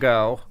years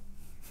ago.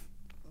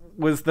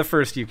 Was the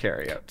first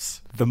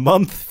eukaryotes. The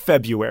month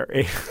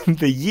February.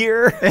 The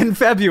year? In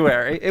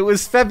February. It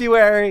was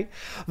February.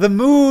 The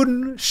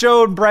moon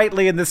shone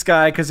brightly in the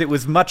sky because it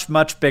was much,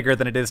 much bigger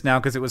than it is now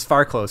because it was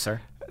far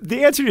closer.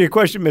 The answer to your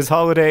question, Ms.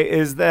 Holiday,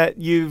 is that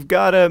you've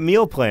got a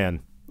meal plan.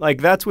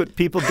 Like, that's what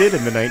people did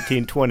in the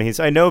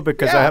 1920s. I know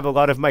because I have a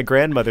lot of my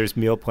grandmother's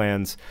meal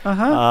plans.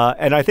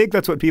 And I think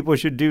that's what people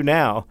should do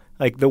now.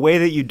 Like, the way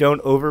that you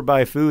don't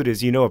overbuy food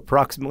is you know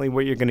approximately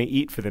what you're going to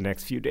eat for the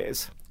next few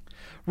days.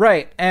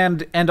 Right,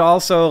 and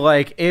also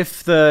like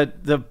if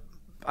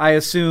I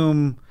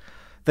assume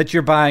that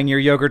you're buying your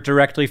yogurt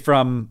directly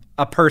from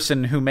a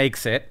person who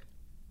makes it.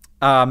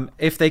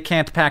 If they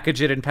can't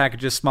package it in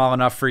packages small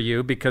enough for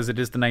you because it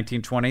is the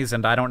 1920s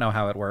and I don't know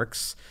how it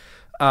works,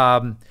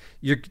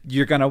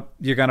 you're gonna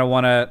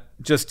want to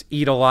just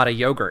eat a lot of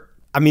yogurt.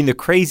 I mean, the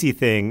crazy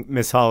thing,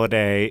 Miss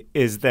Holiday,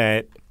 is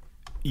that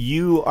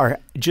you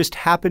just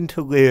happen to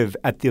live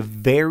at the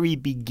very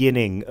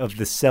beginning of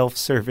the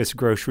self-service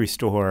grocery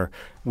store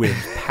with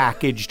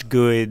packaged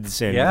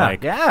goods and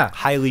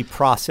highly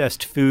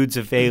processed foods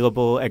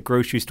available at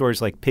grocery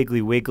stores like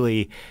Piggly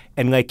Wiggly.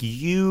 And like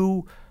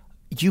you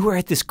are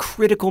at this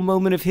critical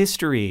moment of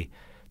history.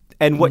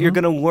 And what you're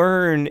going to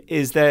learn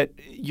is that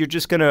you're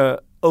just going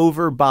to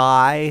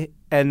overbuy,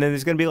 and then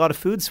there's going to be a lot of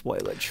food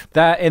spoilage.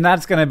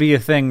 That's going to be a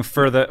thing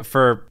for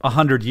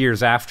 100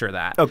 years after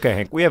that. Okay,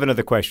 Hank, we have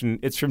another question.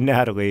 It's from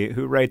Natalie,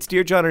 who writes,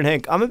 Dear John and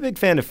Hank, I'm a big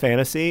fan of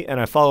fantasy, and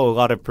I follow a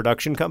lot of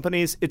production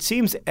companies. It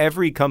seems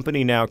every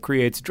company now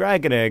creates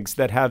dragon eggs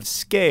that have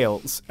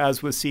scales,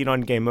 as was seen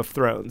on Game of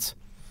Thrones.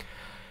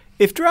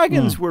 If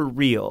dragons were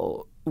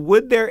real,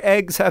 would their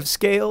eggs have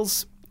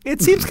scales? It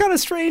seems kind of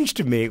strange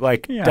to me.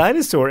 Like,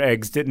 dinosaur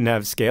eggs didn't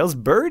have scales.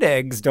 Bird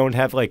eggs don't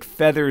have, like,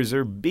 feathers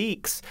or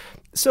beaks.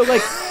 So,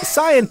 like,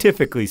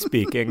 scientifically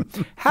speaking,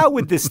 how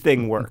would this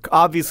thing work?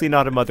 Obviously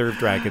not a mother of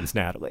dragons,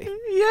 Natalie.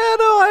 Yeah,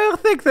 no, I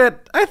think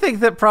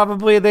that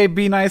probably they'd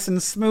be nice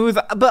and smooth.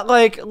 But,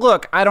 like,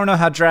 look, I don't know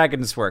how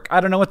dragons work.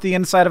 I don't know what the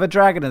inside of a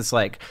dragon is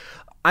like.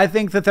 I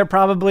think that they're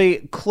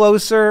probably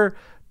closer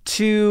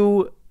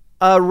to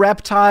a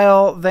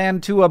reptile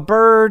than to a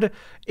bird,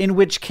 in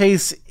which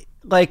case,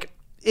 like,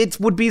 it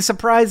would be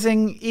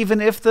surprising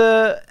even if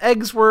the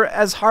eggs were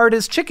as hard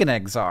as chicken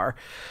eggs are.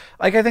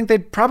 Like, I think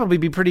they'd probably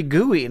be pretty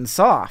gooey and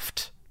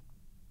soft.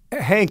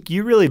 Hank,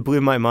 you really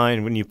blew my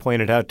mind when you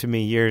pointed out to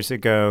me years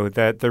ago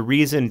that the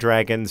reason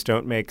dragons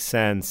don't make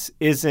sense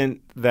isn't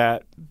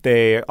that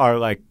they are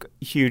like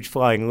huge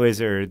flying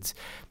lizards.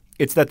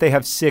 It's that they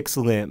have 6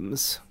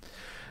 limbs.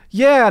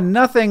 Yeah,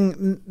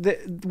 nothing.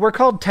 We're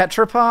called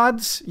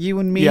tetrapods, you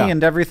and me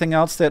and everything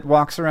else that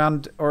walks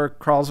around or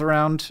crawls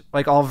around,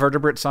 like all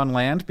vertebrates on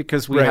land,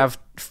 because we have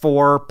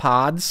 4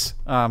 pods,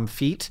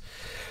 feet.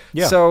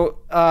 Yeah. So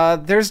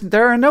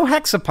there are no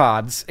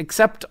hexapods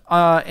except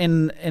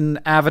in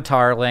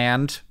Avatar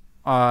land,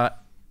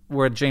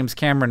 where James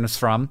Cameron is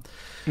from.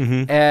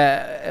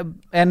 Mm-hmm.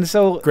 And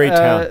so great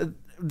town.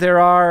 There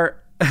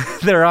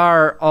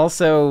are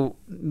also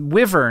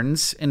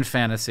wyverns in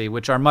fantasy,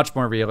 which are much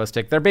more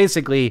realistic. They're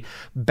basically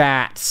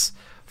bats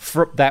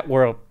that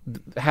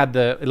had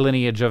the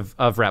lineage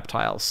of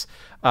reptiles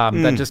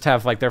that just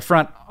have like their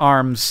front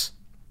arms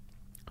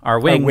are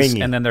wings,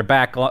 and then their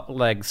back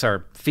legs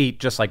are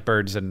feet, just like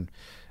birds and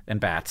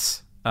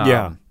bats.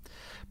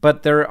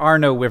 But there are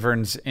no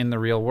wyverns in the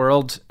real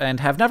world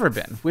and have never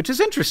been, which is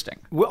interesting.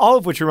 All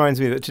of which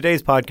reminds me that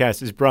today's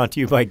podcast is brought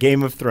to you by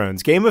Game of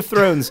Thrones. Game of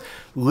Thrones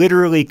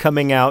literally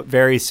coming out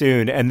very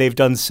soon, and they've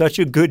done such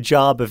a good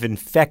job of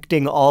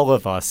infecting all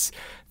of us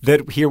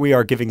that here we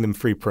are giving them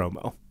free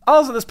promo.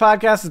 Also, this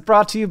podcast is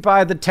brought to you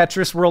by the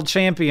Tetris World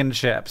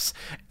Championships.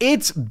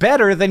 It's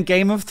better than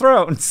Game of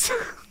Thrones.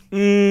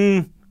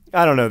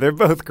 I don't know. They're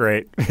both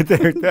great.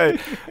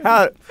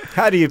 How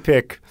do you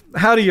pick?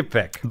 How do you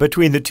pick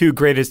between the 2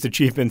 greatest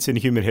achievements in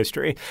human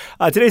history?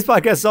 Today's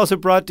podcast is also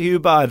brought to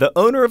you by the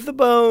owner of the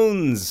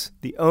bones.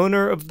 The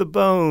owner of the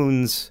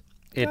bones.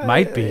 It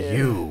might be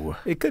you.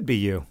 It could be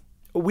you.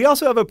 We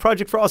also have a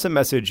Project for Awesome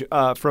message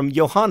from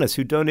Johannes,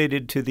 who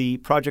donated to the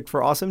Project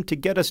for Awesome to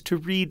get us to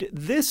read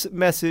this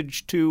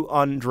message to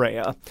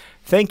Andrea.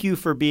 Thank you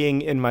for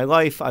being in my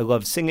life. I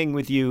love singing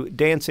with you,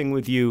 dancing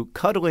with you,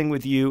 cuddling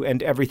with you,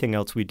 and everything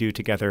else we do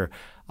together.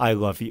 I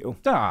love you.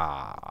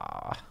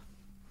 Ah.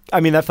 I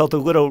mean, that felt a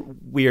little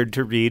weird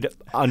to read.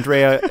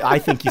 Andrea, I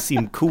think you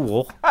seem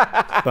cool,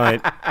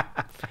 but...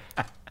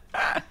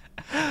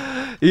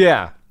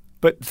 Yeah.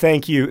 But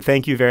thank you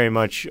very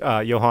much,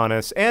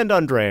 Johannes and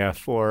Andrea,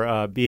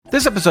 for being...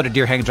 This episode of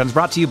Dear Hank John is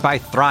brought to you by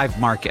Thrive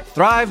Market.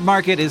 Thrive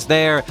Market is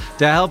there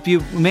to help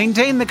you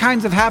maintain the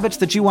kinds of habits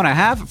that you want to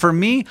have. For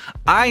me,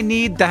 I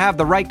need to have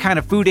the right kind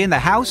of food in the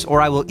house or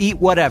I will eat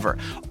whatever.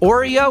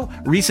 Oreo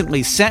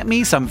recently sent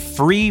me some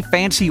free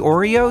fancy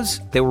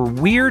Oreos. They were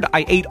weird.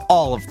 I ate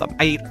all of them.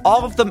 I ate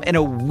all of them in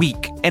a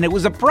week, and it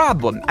was a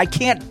problem. I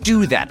can't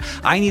do that.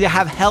 I need to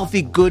have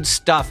healthy, good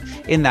stuff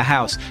in the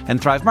house,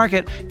 and Thrive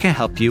Market can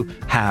help you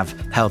have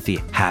healthy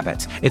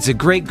habits. It's a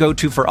great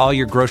go-to for all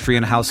your grocery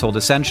and household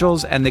essentials,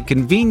 and the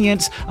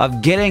convenience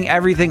of getting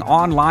everything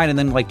online and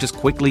then just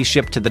quickly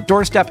shipped to the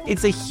doorstep.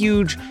 It's a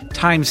huge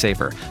time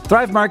saver.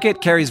 Thrive Market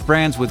carries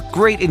brands with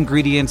great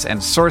ingredients and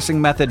sourcing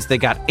methods. They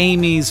got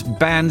Amy's,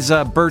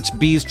 Banza, Burt's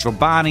Bees,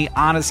 Chobani,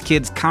 Honest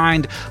Kids,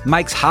 Kind,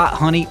 Mike's Hot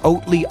Honey,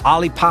 Oatly,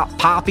 Olipop,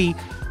 Poppy,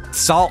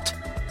 Salt.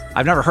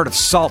 I've never heard of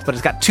Salt, but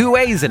it's got 2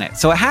 A's in it,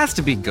 so it has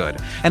to be good.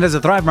 And as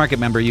a Thrive Market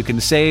member, you can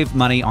save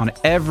money on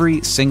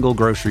every single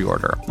grocery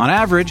order. On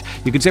average,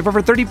 you can save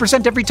over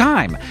 30% every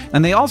time.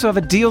 And they also have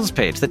a deals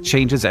page that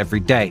changes every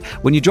day.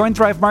 When you join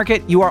Thrive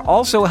Market, you are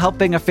also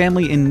helping a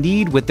family in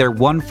need with their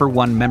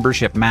 1-for-1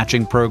 membership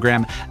matching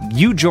program.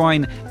 You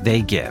join,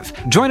 they give.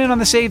 Join in on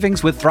the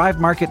savings with Thrive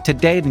Market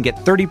today and get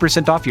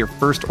 30% off your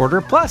first order,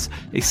 plus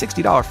a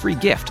 $60 free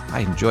gift. I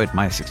enjoyed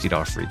my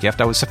 $60 free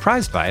gift. I was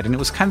surprised by it, and it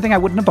was the kind of thing I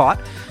wouldn't have bought.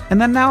 And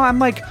then now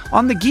I'm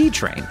on the ghee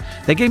train.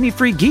 They gave me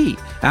free ghee.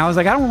 And I was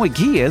like, I don't know what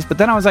ghee is. But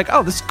then I was like,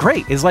 oh, this is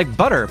great. It's like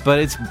butter, but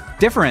it's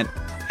different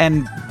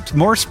and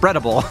more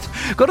spreadable.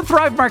 Go to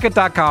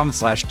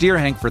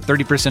thrivemarket.com/DearHank for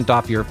 30%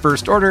 off your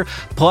first order,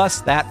 plus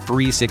that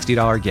free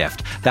 $60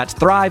 gift. That's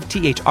Thrive,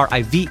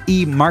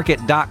 THRIVE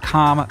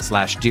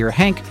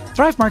market.com/DearHank,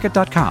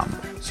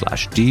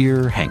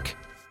 thrivemarket.com/DearHank.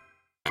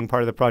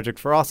 Part of the Project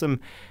for Awesome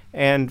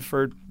and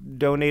for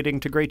donating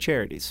to great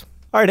charities.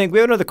 All right, Hank, we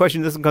have another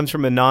question. This one comes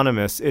from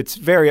Anonymous. It's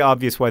very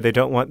obvious why they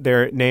don't want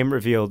their name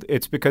revealed.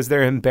 It's because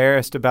they're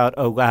embarrassed about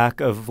a lack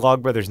of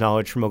Vlogbrothers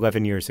knowledge from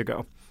 11 years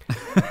ago.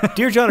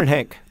 Dear John and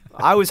Hank,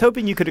 I was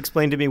hoping you could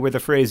explain to me where the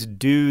phrase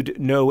dude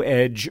no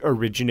edge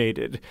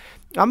originated.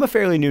 I'm a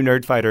fairly new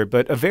nerd fighter,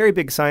 but a very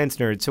big science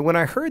nerd, so when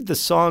I heard the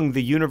song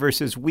The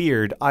Universe is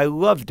Weird, I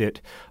loved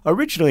it.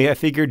 Originally, I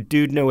figured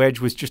dude no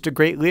edge was just a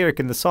great lyric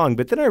in the song,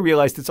 but then I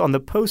realized it's on the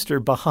poster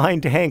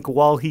behind Hank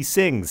while he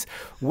sings.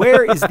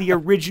 Where is the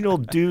original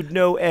dude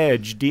no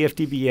edge,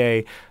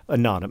 DFTBA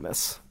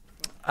Anonymous?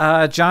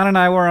 John and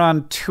I were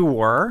on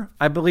tour.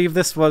 I believe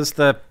this was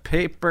the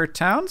Paper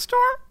Town store?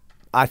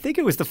 I think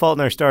it was the Fault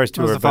in Our Stars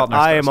tour, but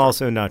I am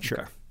also not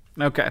sure.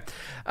 Okay.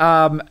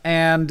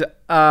 And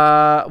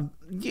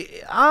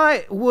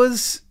I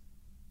was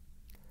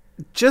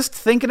just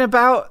thinking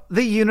about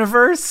the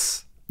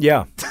universe.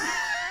 Yeah.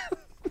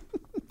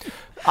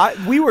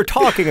 We were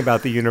talking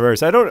about the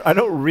universe. I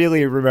don't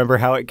really remember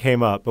how it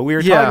came up, but we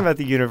were talking about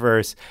the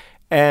universe,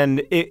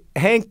 and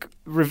Hank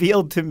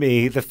revealed to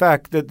me the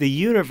fact that the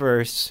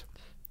universe.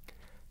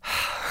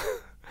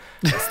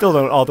 I still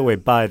don't all the way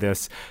buy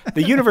this.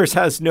 The universe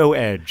has no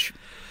edge,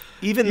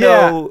 even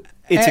though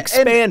it's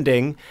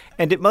expanding,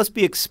 and it must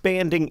be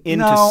expanding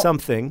into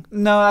something.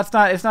 No, that's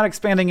not. It's not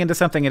expanding into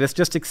something. It is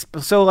just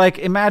so. Like,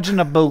 imagine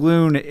a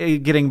balloon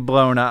getting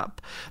blown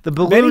up. The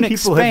balloon Many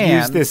people have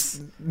used this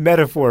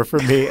metaphor for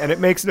me, and it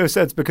makes no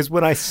sense because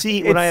when I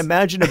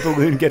imagine a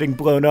balloon getting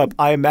blown up,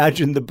 I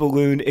imagine the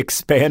balloon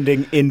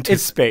expanding into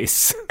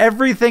space.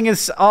 Every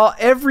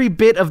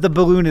bit of the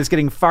balloon is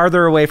getting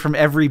farther away from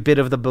every bit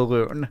of the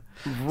balloon.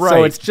 Right.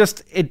 So it's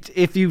just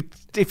if you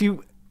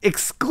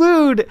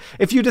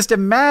just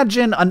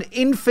imagine an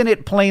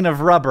infinite plane of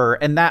rubber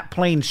and that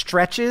plane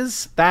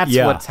stretches, that's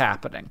what's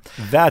happening.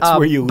 That's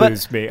where you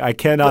lose me. I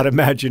cannot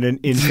imagine an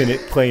infinite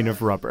plane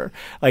of rubber.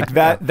 Like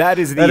that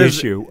is the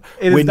issue.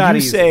 When you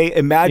say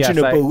imagine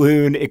a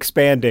balloon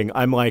expanding,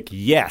 I'm like,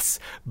 yes,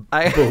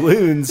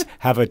 balloons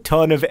have a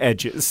ton of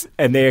edges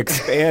and they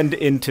expand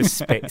into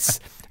space.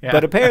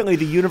 But apparently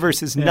the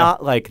universe is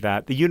not like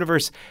that. The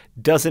universe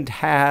doesn't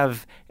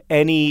have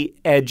any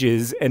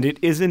edges, and it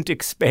isn't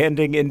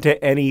expanding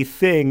into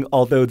anything,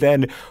 although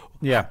then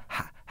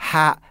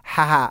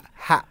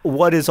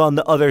what is on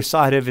the other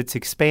side of its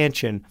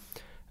expansion?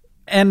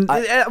 And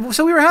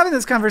so we were having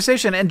this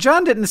conversation, and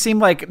John didn't seem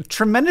like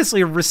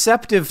tremendously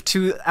receptive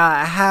to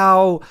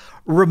how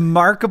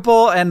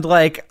remarkable and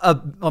like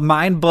a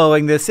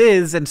mind-blowing this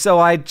is. And so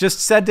I just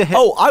said to him,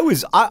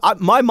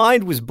 my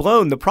mind was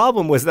blown. The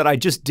problem was that I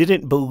just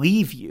didn't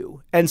believe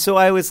you. And so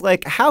I was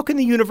like, how can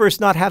the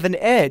universe not have an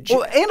edge?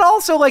 Well, and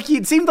also, like,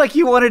 it seemed like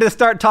you wanted to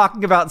start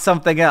talking about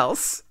something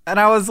else. And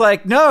I was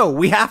like, no,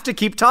 we have to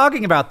keep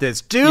talking about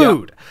this.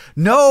 Dude,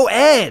 no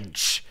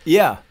edge.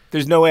 Yeah,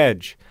 there's no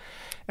edge.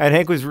 And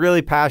Hank was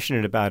really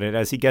passionate about it,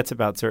 as he gets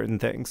about certain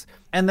things.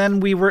 And then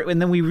we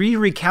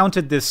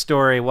recounted this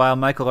story while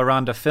Michael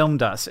Aranda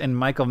filmed us, and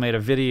Michael made a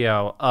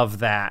video of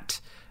that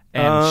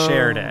and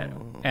shared it.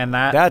 And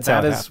that is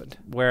happened.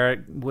 Where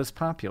it was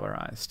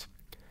popularized.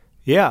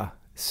 Yeah.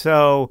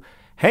 So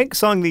Hank's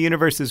song "The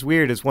Universe is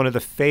Weird" is one of the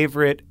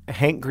favorite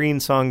Hank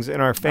Green songs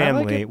in our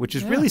family, which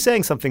is really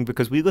saying something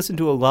because we listen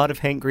to a lot of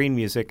Hank Green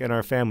music in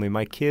our family.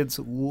 My kids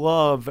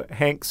love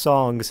Hank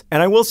songs.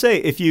 And I will say,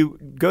 if you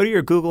go to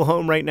your Google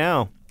Home right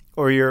now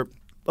or your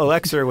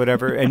Alexa or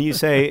whatever, and you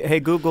say, "Hey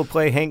Google,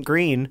 play Hank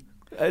Green,"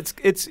 it's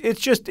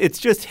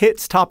just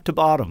hits top to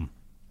bottom.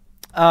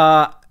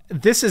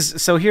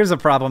 Here's a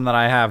problem that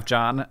I have,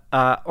 John.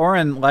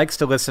 Oren likes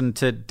to listen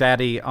to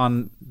Daddy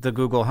on the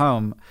Google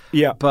Home.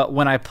 Yeah. But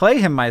when I play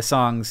him my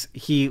songs,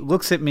 he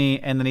looks at me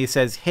and then he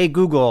says, Hey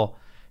Google,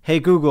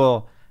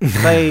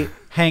 play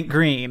Hank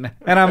Green.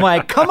 And I'm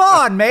like, come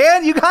on,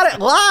 man, you got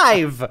it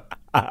live.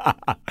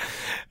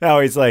 No,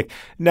 he's like,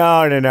 no,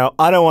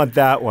 I don't want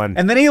that one.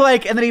 And then he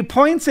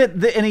points at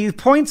and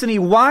he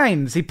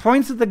whines. He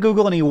points at the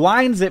Google and he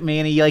whines at me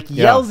and he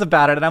yells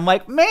about it. And I'm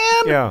like, man.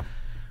 Yeah.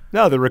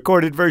 No, the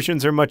recorded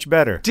versions are much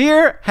better.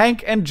 Dear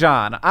Hank and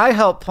John, I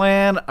help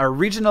plan a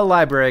regional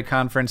library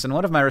conference, and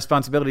one of my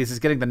responsibilities is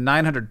getting the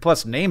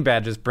 900-plus name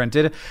badges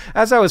printed.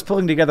 As I was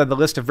pulling together the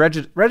list of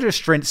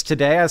registrants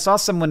today, I saw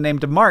someone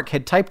named Mark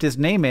had typed his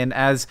name in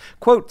as,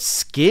 quote,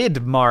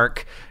 Skid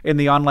Mark in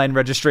the online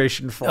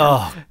registration form.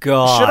 Oh,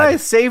 God. Should I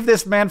save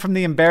this man from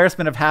the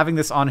embarrassment of having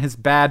this on his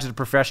badge at a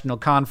professional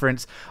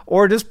conference,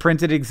 or just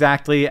print it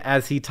exactly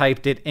as he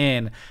typed it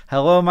in?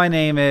 Hello, my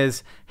name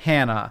is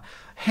Hannah.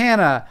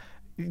 Hannah,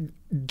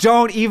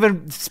 don't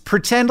even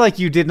pretend like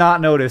you did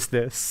not notice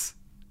this.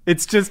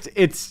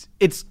 It's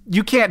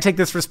you can't take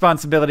this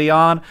responsibility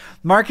on.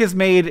 Mark has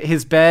made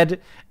his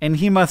bed and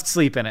he must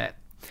sleep in it.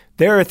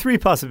 There are three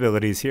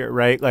possibilities here,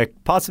 right?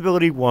 Like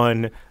possibility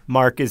one,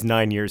 Mark is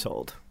 9 years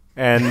old.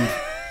 And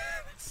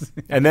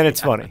then it's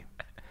funny.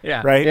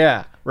 Yeah. Right?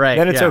 Yeah. Right.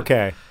 Then it's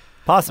okay.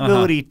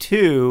 Possibility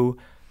two,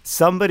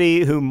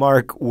 somebody who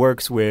Mark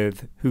works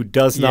with who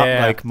does not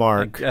like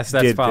Mark that's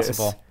did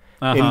possible. This.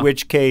 In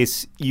which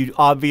case, you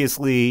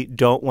obviously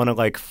don't want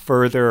to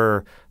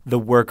further the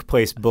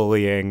workplace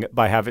bullying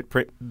by have it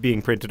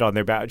being printed on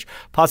their badge.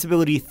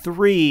 Possibility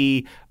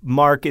three,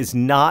 Mark is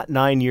not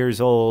 9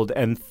 years old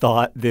and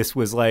thought this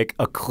was a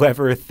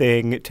clever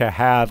thing to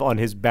have on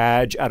his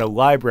badge at a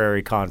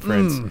library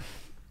conference.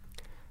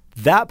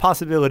 That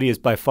possibility is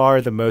by far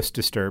the most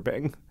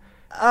disturbing.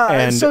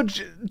 So,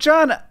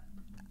 John,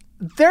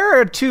 there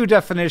are two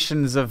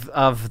definitions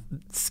of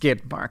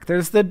skid mark.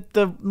 There's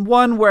the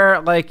one where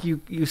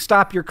you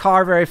stop your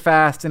car very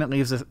fast and it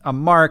leaves a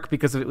mark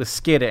because it was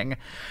skidding.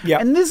 Yeah.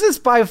 And this is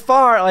by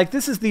far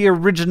this is the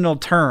original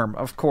term,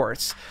 of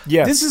course.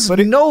 Yes. This is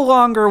no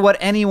longer what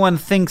anyone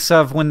thinks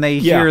of when they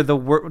hear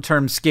the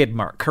term skid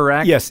mark,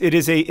 correct? Yes, it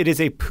is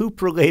a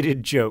poop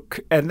related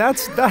joke. And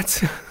that's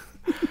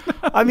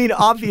I mean,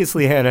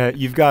 obviously, Hannah,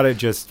 you've got to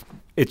just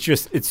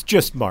It's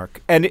just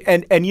Mark. And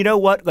you know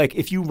what?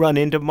 If you run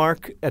into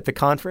Mark at the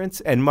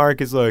conference and Mark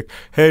is like,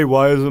 hey,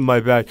 why isn't my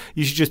badge?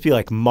 You should just be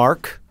like,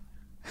 Mark,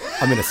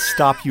 I'm going to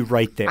stop you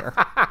right there.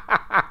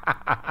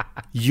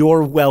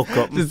 You're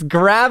welcome. Just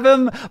grab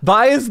him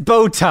by his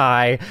bow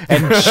tie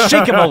and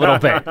shake him a little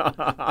bit.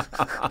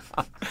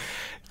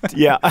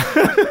 Yeah.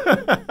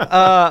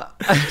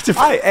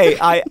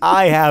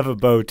 I have a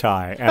bow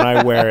tie, and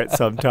I wear it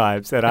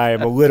sometimes, and I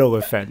am a little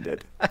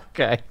offended.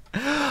 Okay.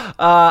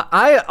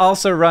 I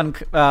also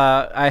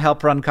I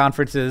help run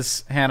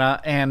conferences,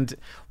 Hannah, and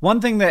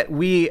one thing that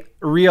we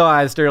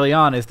realized early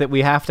on is that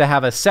we have to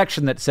have a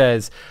section that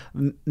says,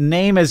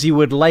 name as you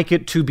would like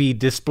it to be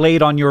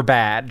displayed on your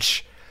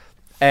badge.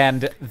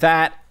 And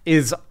that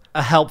is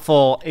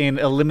helpful in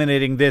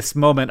eliminating this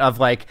moment of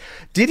like,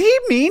 did he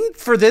mean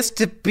for this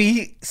to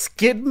be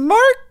skid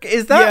mark?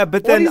 Is that yeah?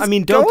 But then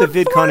don't the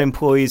VidCon for?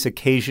 Employees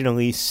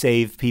occasionally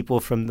save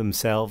people from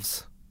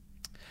themselves?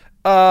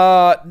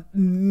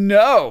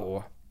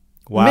 No.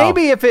 Wow.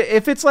 Maybe if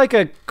it's like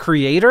a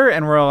creator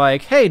and we're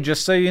like, hey,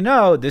 just so you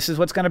know, this is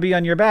what's going to be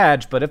on your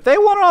badge. But if they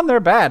want it on their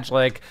badge,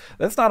 like,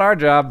 that's not our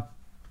job.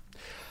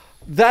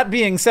 That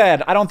being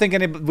said, I don't think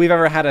we've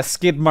ever had a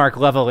skid mark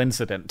level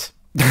incident.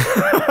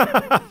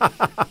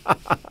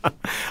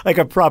 Like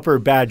a proper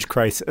badge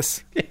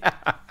crisis.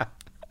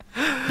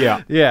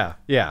 Yeah. Yeah,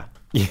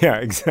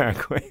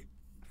 exactly.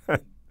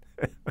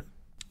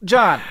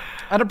 John,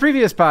 on a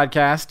previous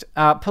podcast,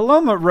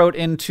 Paloma wrote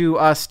into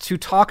us to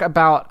talk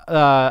about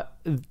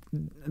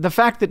the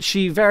fact that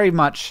she very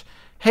much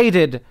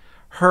hated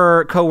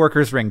her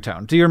coworker's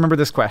ringtone. Do you remember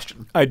this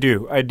question? I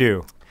do.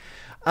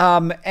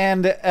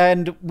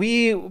 And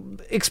we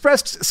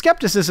expressed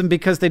skepticism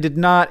because they did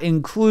not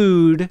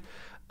include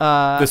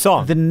the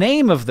song, the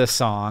name of the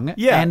song.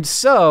 Yeah. And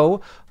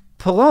so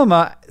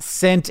Paloma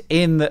sent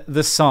in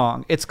the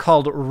song. It's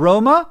called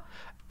Roma.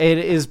 It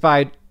is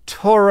by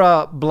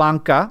Tora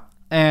Blanca.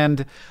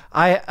 And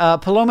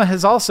Paloma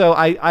has also,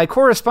 I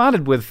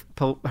corresponded with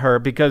her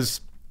because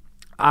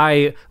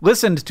I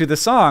listened to the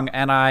song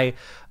and I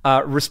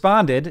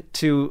responded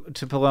to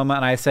Paloma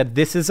and I said,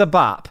 this is a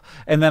bop.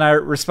 And then I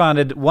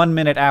responded 1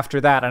 minute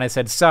after that and I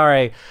said,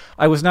 sorry,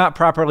 I was not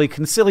properly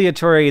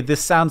conciliatory.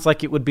 This sounds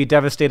like it would be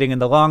devastating in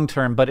the long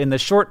term, but in the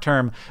short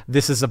term,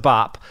 this is a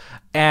bop.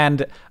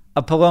 And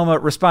Paloma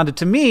responded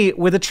to me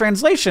with a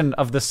translation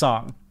of the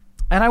song.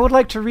 And I would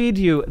like to read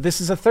you, this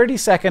is a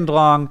 30-second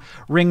long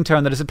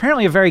ringtone that is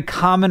apparently a very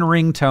common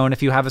ringtone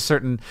if you have a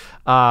certain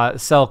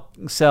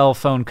cell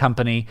phone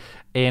company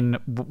in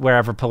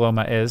wherever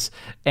Paloma is.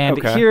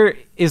 And Here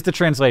is the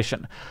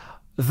translation.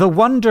 The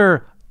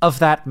wonder of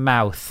that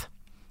mouth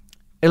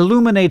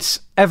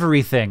illuminates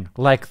everything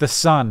like the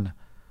sun.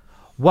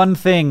 One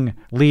thing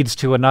leads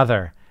to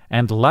another,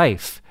 and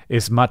life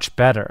is much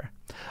better.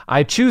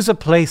 I choose a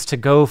place to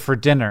go for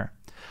dinner,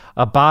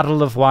 a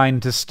bottle of wine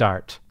to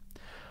start.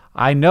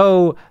 I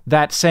know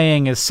that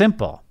saying is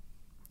simple,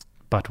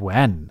 but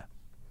when?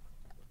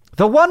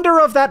 The wonder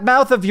of that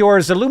mouth of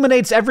yours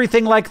illuminates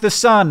everything like the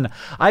sun.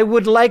 I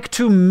would like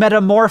to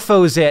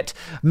metamorphose it,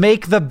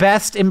 make the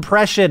best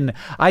impression.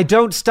 I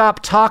don't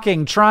stop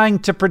talking, trying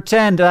to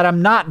pretend that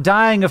I'm not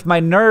dying of my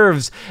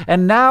nerves,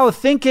 and now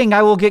thinking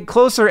I will get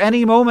closer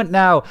any moment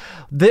now.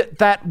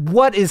 That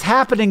what is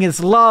happening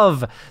is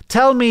love.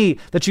 Tell me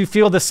that you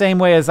feel the same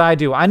way as I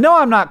do. I know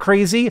I'm not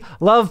crazy.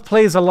 Love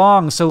plays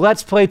along, so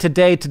let's play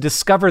today to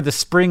discover the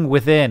spring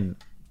within.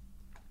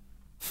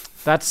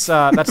 That's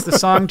the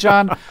song,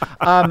 John.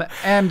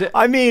 And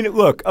I mean,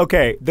 look,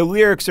 okay, the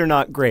lyrics are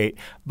not great,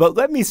 but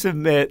let me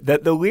submit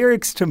that the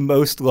lyrics to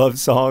most love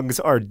songs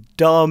are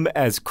dumb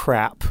as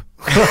crap.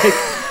 Like,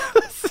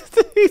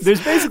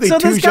 there's basically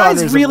two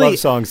genres of love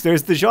songs.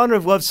 There's the genre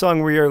of love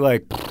song where you're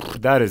like,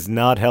 that is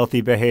not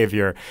healthy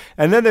behavior.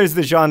 And then there's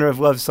the genre of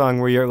love song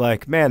where you're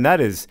like, man,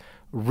 that is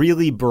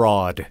really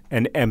broad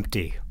and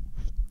empty.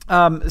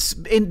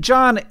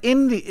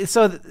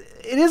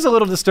 It is a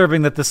little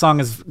disturbing that the song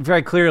is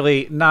very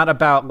clearly not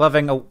about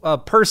loving a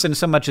person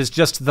so much as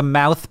just the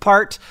mouth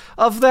part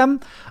of them.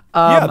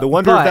 The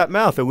wonder of that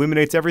mouth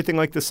illuminates everything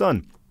like the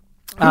sun.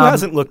 Who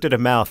hasn't looked at a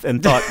mouth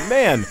and thought,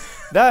 man,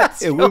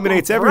 that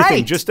illuminates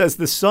everything just as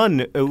the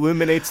sun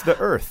illuminates the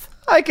earth?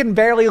 I can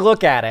barely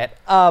look at it.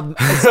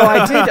 So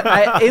I did,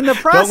 in the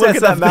process Don't look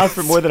at that mouth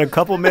for more than a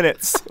couple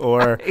minutes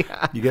or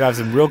you could have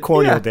some real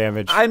corneal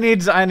damage. I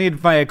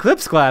need my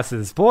eclipse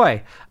glasses.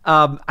 Boy,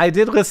 I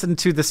did listen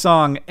to the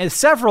song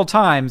several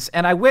times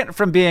and I went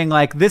from being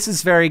like, this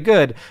is very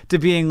good to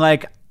being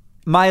like,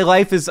 my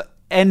life is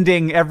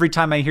ending every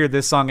time I hear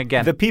this song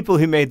again. The people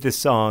who made this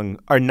song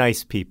are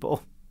nice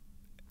people.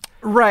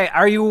 Right.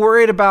 Are you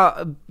worried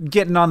about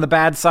getting on the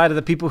bad side of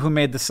the people who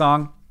made the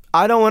song?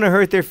 I don't want to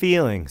hurt their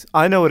feelings.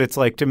 I know what it's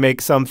like to make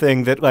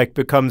something that like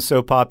becomes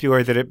so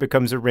popular that it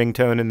becomes a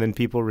ringtone and then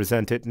people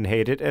resent it and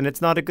hate it, and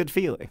it's not a good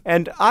feeling.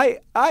 And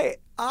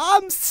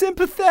I'm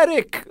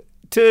sympathetic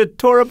to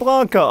Tora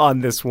Blanca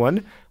on this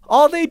one.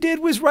 All they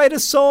did was write a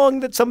song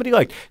that somebody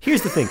liked.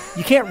 Here's the thing.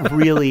 You can't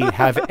really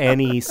have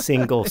any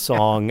single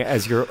song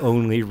as your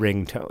only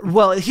ringtone.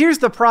 Well, here's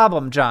the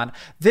problem, John.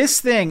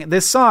 This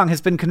song has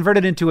been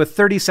converted into a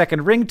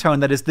 30-second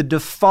ringtone that is the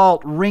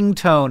default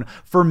ringtone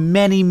for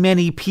many,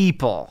 many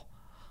people.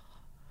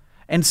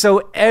 And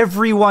so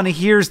everyone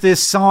hears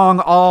this song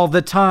all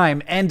the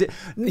time. And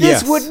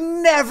this would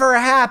never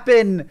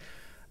happen.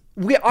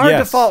 Our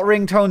default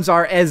ringtones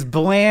are as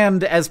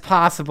bland as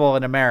possible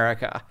in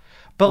America.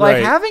 But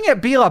like having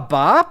it be a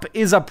bop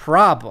is a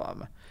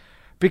problem.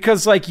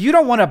 Because like you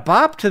don't want to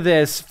bop to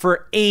this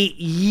for 8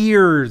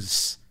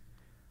 years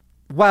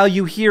while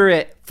you hear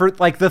it for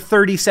like the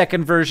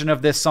 30-second version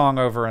of this song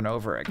over and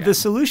over again. The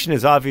solution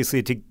is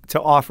obviously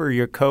to offer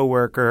your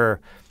coworker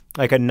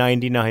like a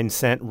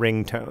 99-cent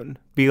ringtone.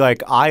 Be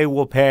like, I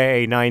will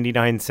pay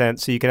 99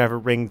 cents so you can have a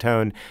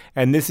ringtone,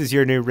 and this is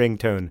your new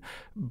ringtone.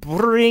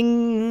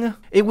 Bring.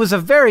 It was a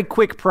very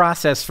quick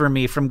process for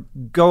me from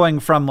going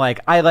from like,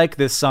 I like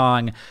this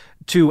song,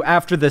 to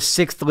after the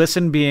 6th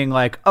listen being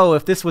like, oh,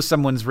 if this was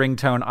someone's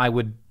ringtone, I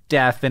would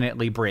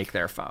definitely break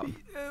their phone.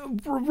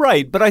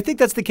 Right, but I think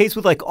that's the case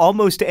with like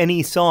almost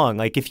any song.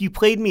 Like if you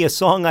played me a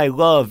song I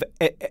love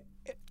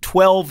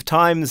 12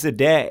 times a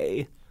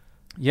day.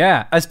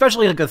 Yeah,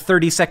 especially like a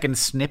 30-second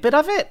snippet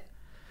of it.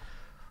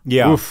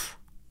 Yeah. Oof.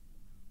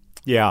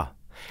 Yeah.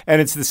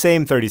 And it's the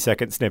same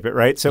 30-second snippet,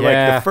 right? So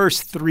like the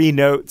first 3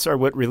 notes are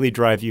what really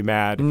drive you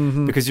mad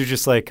because you're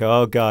just like,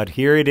 oh God,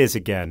 here it is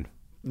again.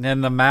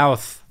 And the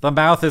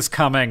mouth is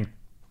coming.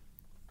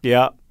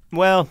 Yeah.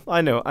 Well,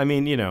 I know. I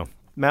mean,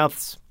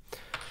 mouths,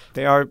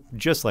 they are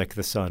just like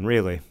the sun,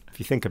 really, if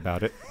you think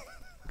about it.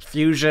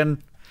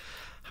 Fusion.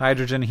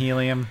 Hydrogen,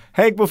 helium.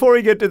 Hank, before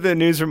we get to the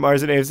news from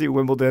Mars and AFC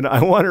Wimbledon,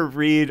 I want to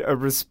read a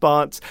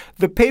response.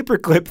 The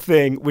paperclip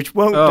thing, which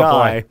won't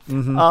die.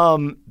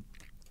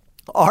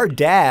 Our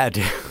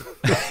dad.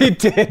 It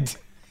did.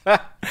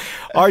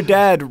 Our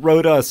dad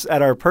wrote us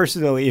at our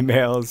personal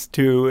emails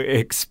to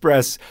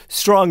express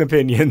strong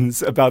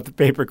opinions about the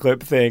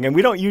paperclip thing. And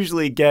we don't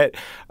usually get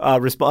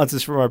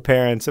responses from our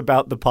parents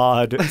about the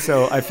pod,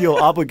 so I feel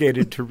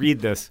obligated to read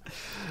this.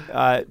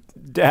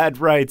 Dad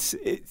writes...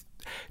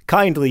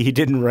 Kindly, he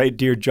didn't write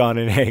Dear John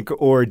and Hank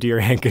or Dear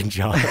Hank and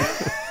John.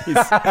 He's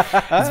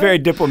very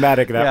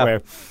diplomatic that way.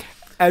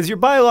 As your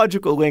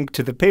biological link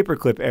to the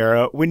paperclip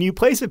era, when you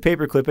place a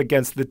paperclip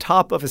against the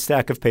top of a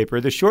stack of paper,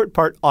 the short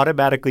part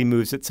automatically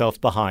moves itself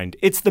behind.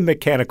 It's the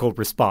mechanical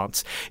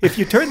response. If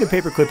you turn the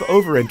paperclip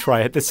over and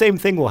try it, the same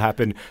thing will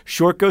happen.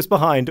 Short goes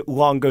behind,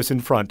 long goes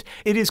in front.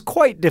 It is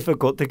quite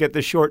difficult to get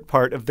the short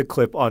part of the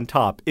clip on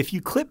top. If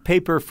you clip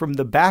paper from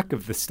the back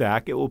of the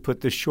stack, it will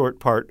put the short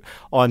part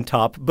on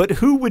top. But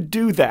who would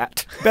do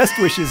that? Best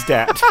wishes,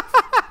 Dad.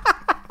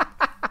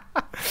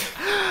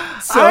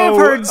 I have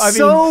heard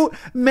so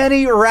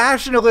many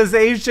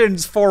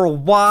rationalizations for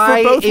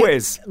why. For both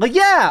ways.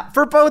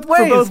 For both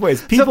ways. For both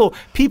ways.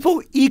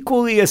 People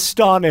equally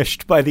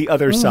astonished by the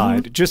other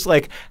side. Just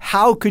like,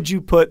 how could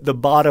you put the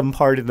bottom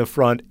part in the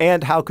front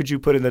and how could you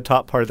put in the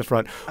top part of the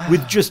front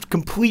with just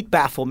complete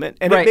bafflement?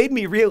 And it made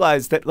me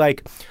realize that,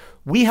 like,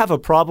 we have a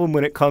problem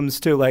when it comes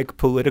to, like,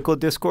 political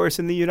discourse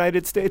in the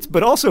United States,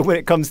 but also when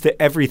it comes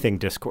to everything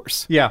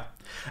discourse. Yeah.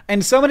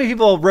 And so many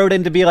people wrote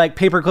in to be like,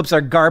 paperclips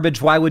are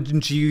garbage. Why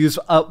wouldn't you use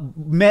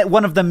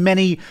one of the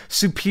many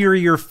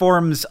superior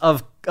forms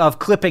of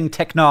clipping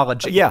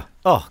technology? Yeah.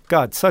 Oh,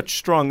 God, such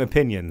strong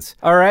opinions.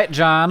 All right,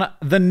 John.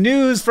 The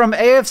news from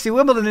AFC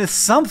Wimbledon is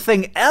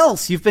something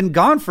else. You've been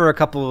gone for a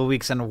couple of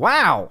weeks, and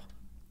wow.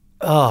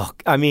 Oh,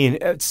 I mean,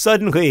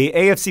 suddenly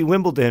AFC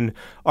Wimbledon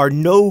are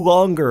no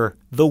longer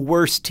the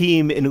worst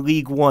team in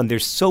League One.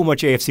 There's so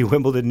much AFC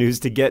Wimbledon news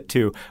to get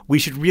to. We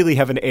should really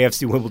have an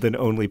AFC Wimbledon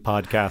only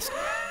podcast.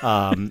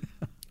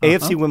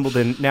 AFC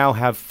Wimbledon now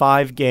have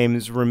 5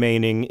 games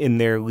remaining in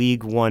their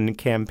League One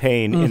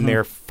campaign in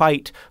their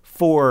fight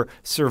for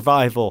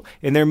survival.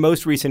 In their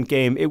most recent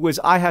game, it was,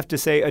 I have to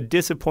say, a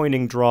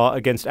disappointing draw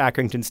against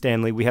Accrington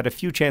Stanley. We had a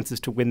few chances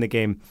to win the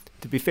game.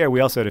 To be fair, we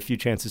also had a few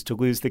chances to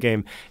lose the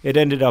game. It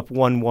ended up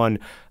 1-1.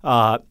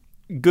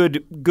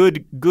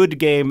 Good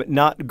game,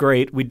 not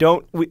great. We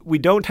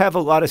don't have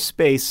a lot of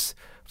space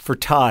for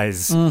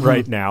ties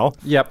right now.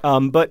 Yep.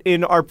 But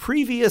in our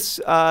previous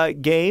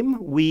game,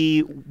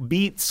 we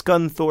beat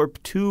Scunthorpe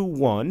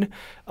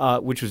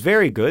 2-1, which was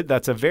very good.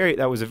 That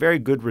was a very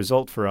good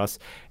result for us.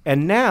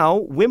 And now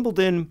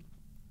Wimbledon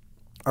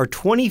are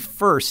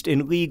 21st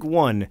in League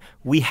One.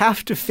 We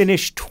have to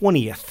finish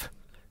 20th.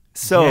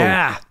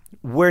 So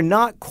we're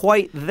not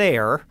quite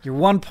there. You're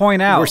 1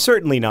 point out. We're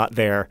certainly not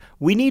there.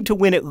 We need to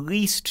win at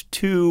least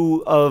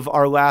 2 of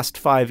our last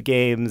 5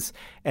 games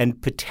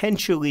and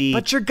potentially...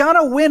 But you're going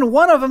to win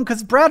one of them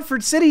because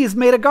Bradford City is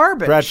made of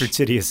garbage. Bradford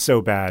City is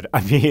so bad.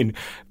 I mean,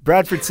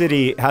 Bradford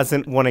City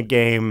hasn't won a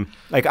game.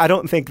 Like, I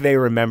don't think they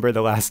remember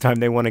the last time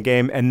they won a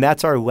game, and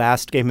that's our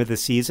last game of the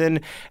season,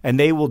 and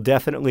they will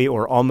definitely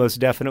or almost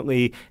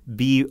definitely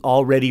be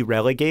already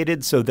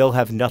relegated, so they'll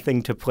have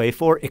nothing to play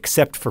for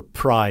except for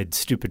pride,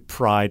 stupid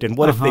pride. And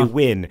what if they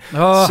win?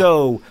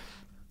 So...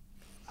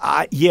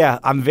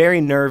 I'm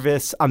very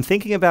nervous. I'm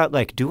thinking about,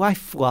 like, do I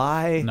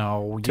fly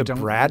to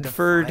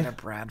Bradford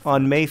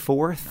on May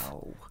 4th?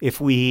 No. If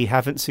we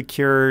haven't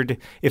secured,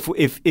 if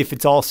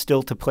it's all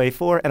still to play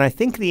for? And I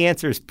think the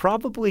answer is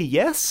probably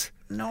yes.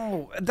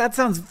 No, that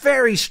sounds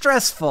very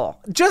stressful.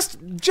 Just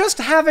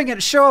having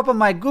it show up on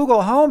my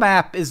Google Home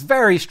app is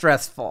very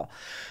stressful.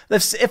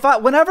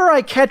 Whenever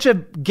I catch a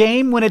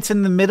game when it's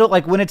in the middle,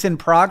 like when it's in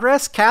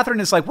progress, Catherine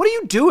is like, "What are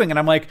you doing?" And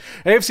I'm like,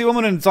 "AFC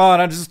Wimbledon's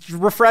on. I'm just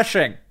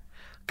refreshing."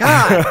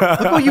 God,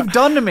 look what you've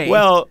done to me.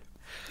 Well,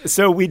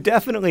 so we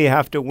definitely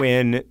have to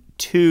win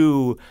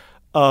 2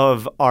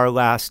 of our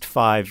last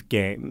 5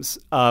 games.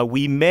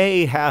 We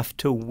may have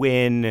to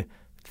win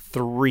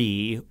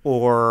 3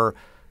 or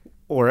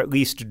at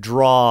least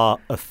draw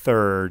a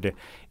third.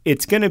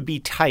 It's going to be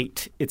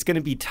tight. It's going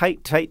to be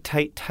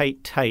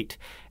tight.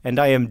 And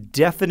I am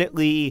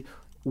definitely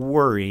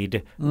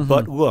worried. Mm-hmm.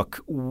 But look,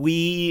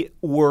 we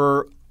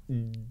were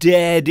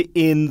dead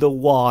in the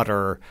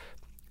water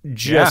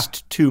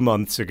just 2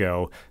 months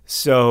ago.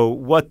 So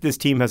what this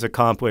team has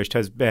accomplished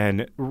has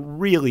been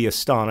really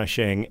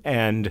astonishing.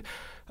 And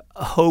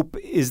hope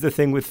is the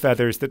thing with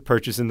feathers that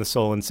perches in the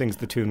soul and sings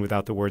the tune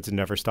without the words and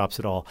never stops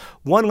at all.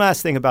 One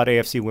last thing about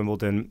AFC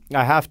Wimbledon.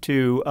 I have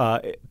to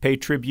pay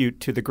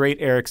tribute to the great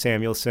Eric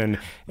Samuelsson,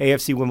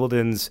 AFC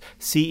Wimbledon's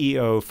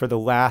CEO for the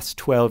last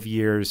 12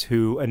 years,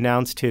 who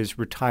announced his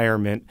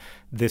retirement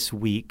this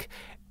week.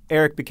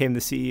 Eric became the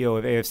CEO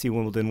of AFC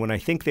Wimbledon when I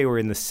think they were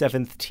in the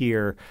 7th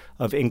tier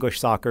of English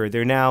soccer.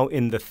 They're now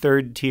in the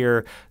 3rd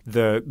tier.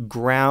 The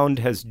ground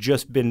has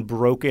just been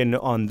broken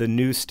on the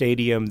new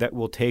stadium that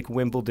will take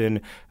Wimbledon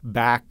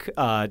back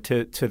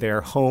to their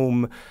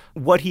home.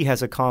 What he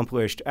has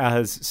accomplished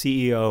as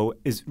CEO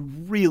is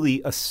really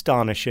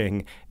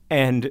astonishing.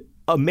 And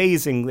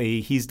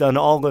amazingly, he's done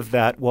all of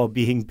that while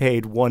being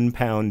paid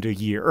 £1 a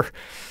year.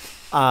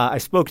 I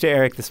spoke to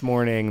Eric this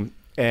morning.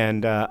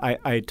 And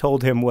I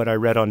told him what I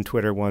read on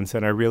Twitter once,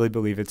 and I really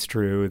believe it's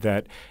true,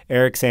 that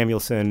Eric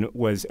Samuelsson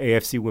was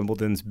AFC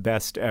Wimbledon's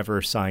best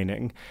ever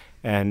signing.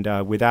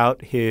 And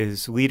without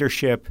his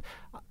leadership,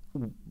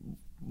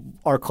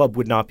 our club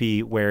would not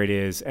be where it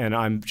is. And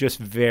I'm just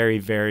very,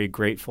 very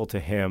grateful to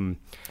him.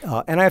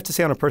 And I have to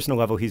say, on a personal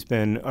level, he's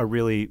been a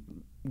really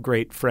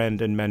great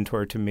friend and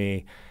mentor to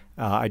me.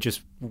 I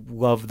just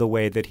love the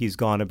way that he's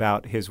gone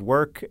about his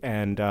work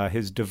and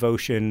his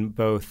devotion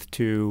both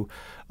to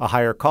a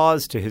higher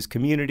cause, to his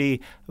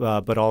community,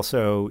 but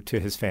also to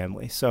his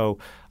family. So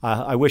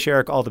I wish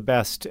Eric all the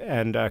best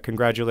and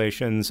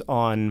congratulations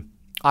on,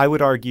 I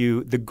would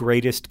argue, the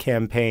greatest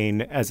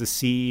campaign as a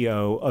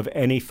CEO of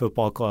any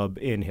football club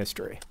in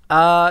history.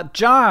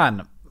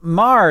 John,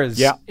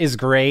 Mars is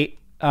great.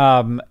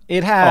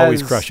 It has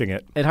always crushing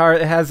it. It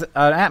has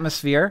an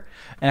atmosphere,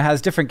 and it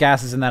has different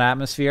gases in that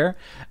atmosphere,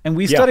 and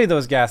we study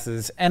those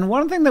gases. And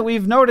one thing that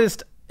we've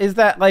noticed is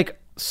that, like,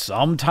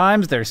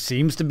 sometimes there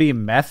seems to be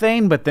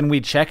methane, but then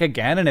we check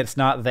again and it's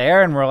not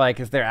there, and we're like,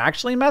 is there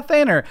actually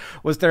methane, or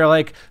was there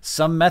like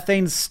some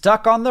methane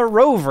stuck on the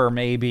rover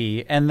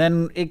maybe, and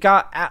then it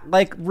got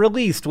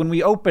released when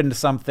we opened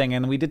something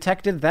and we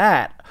detected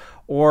that,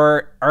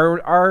 or are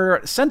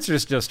our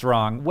sensors just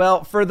wrong?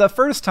 Well, for the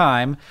first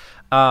time,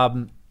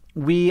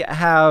 we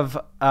have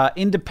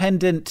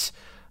independent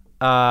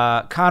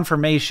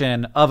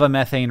confirmation of a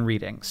methane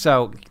reading.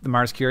 So the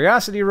Mars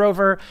Curiosity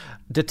rover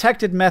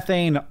detected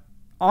methane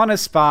on a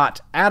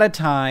spot at a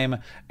time,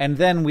 and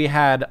then we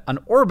had an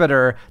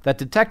orbiter that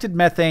detected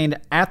methane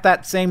at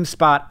that same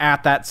spot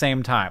at that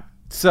same time.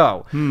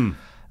 So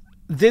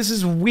this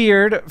is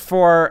weird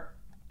for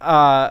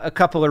a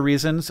couple of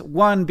reasons.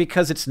 One,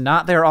 because it's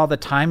not there all the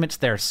time, it's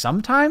there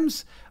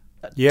sometimes.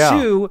 Yeah.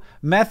 2,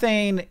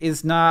 methane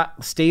is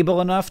not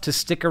stable enough to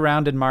stick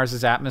around in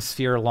Mars's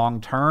atmosphere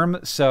long term.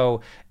 So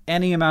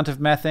any amount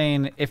of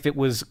methane, if it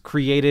was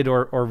created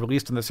or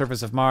released on the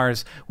surface of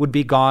Mars, would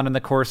be gone in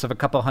the course of a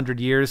couple hundred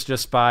years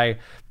just by,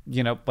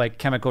 like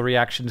chemical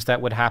reactions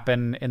that would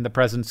happen in the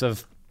presence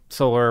of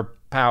solar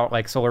power,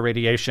 like solar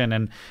radiation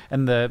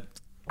and the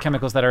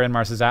chemicals that are in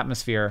Mars's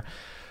atmosphere.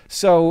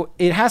 So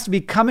it has to be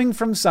coming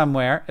from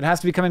somewhere. It has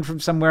to be coming from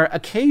somewhere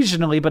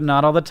occasionally, but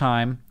not all the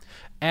time.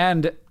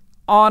 And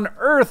on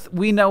Earth,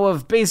 we know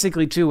of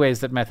basically 2 ways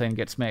that methane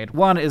gets made.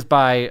 One is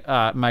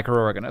by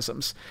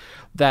microorganisms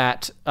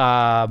that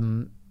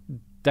don't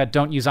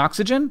use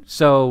oxygen.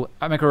 So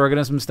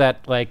microorganisms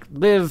that like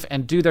live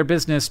and do their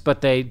business, but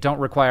they don't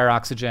require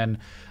oxygen.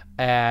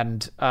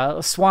 And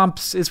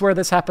swamps is where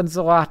this happens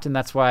a lot, and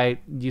that's why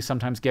you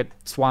sometimes get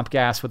swamp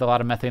gas with a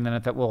lot of methane in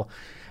it that will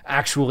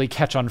actually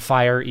catch on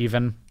fire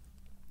even.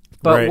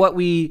 But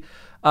right.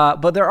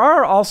 But there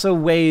are also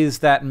ways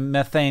that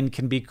methane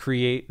can be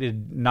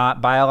created,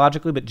 not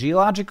biologically, but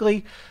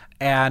geologically.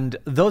 And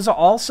those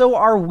also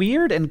are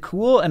weird and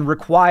cool and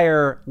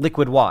require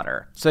liquid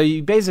water. So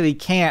you basically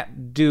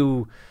can't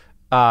do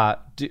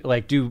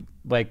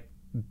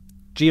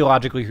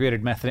geologically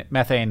created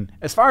methane,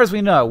 as far as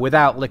we know,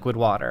 without liquid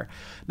water.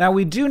 Now,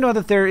 we do know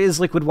that there is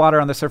liquid water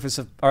on the surface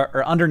of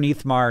or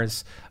underneath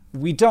Mars.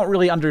 We don't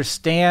really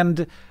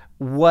understand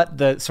what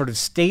the sort of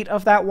state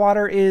of that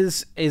water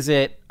is. Is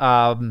it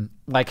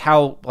like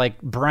how like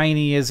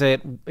briny is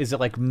it? Is it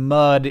like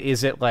mud?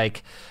 Is it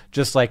like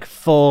just like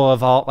full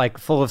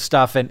of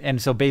stuff? And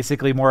so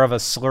basically more of a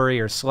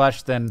slurry or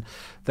slush than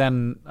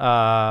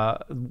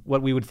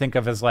what we would think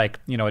of as like,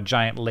 you know, a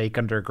giant lake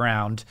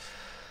underground.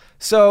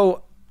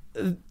 So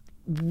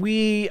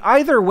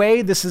either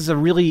way, this is a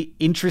really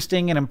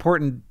interesting and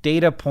important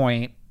data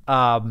point.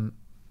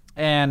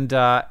 And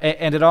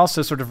it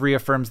also sort of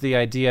reaffirms the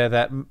idea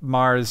that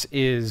Mars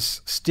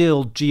is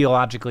still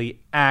geologically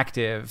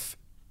active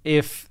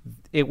if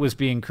it was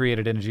being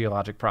created in a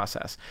geologic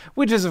process,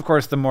 which is, of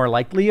course, the more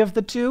likely of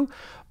the two.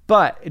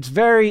 But it's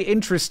very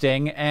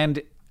interesting.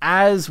 And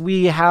as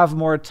we have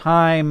more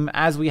time,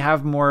 as we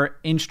have more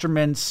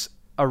instruments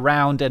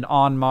around and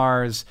on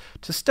Mars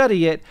to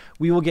study it,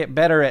 we will get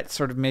better at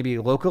sort of maybe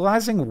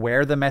localizing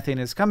where the methane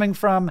is coming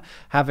from,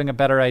 having a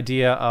better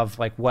idea of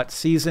like what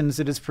seasons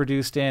it is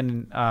produced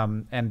in,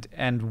 and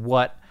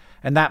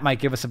that might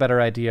give us a better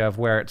idea of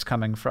where it's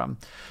coming from.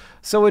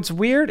 So it's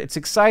weird. It's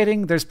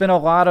exciting. There's been a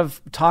lot of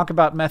talk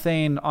about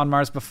methane on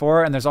Mars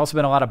before, and there's also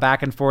been a lot of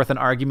back and forth and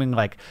arguing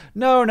like,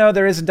 no,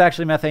 there isn't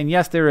actually methane.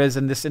 Yes, there is,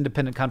 and this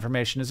independent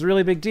confirmation is a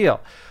really big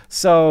deal.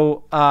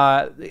 So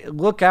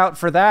look out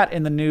for that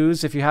in the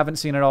news if you haven't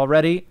seen it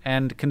already,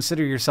 and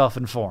consider yourself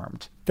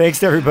informed. Thanks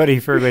to everybody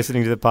for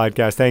listening to the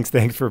podcast. Thanks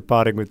for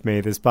podding with me.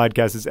 This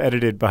podcast is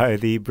edited by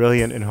the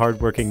brilliant and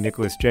hardworking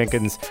Nicholas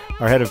Jenkins.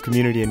 Our head of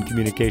community and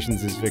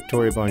communications is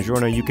Victoria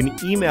Bongiorno. You can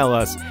email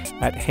us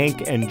at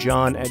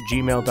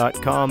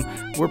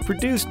hankandjohn@gmail.com. We're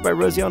produced by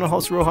Rosianna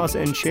Halse-Rojas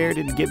and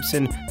Sheridan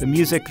Gibson. The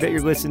music that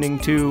you're listening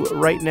to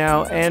right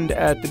now and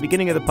at the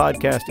beginning of the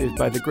podcast is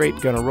by the great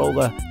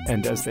Gunnarolla.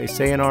 And as they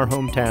say in our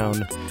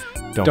hometown,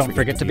 don't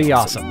forget to be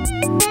awesome.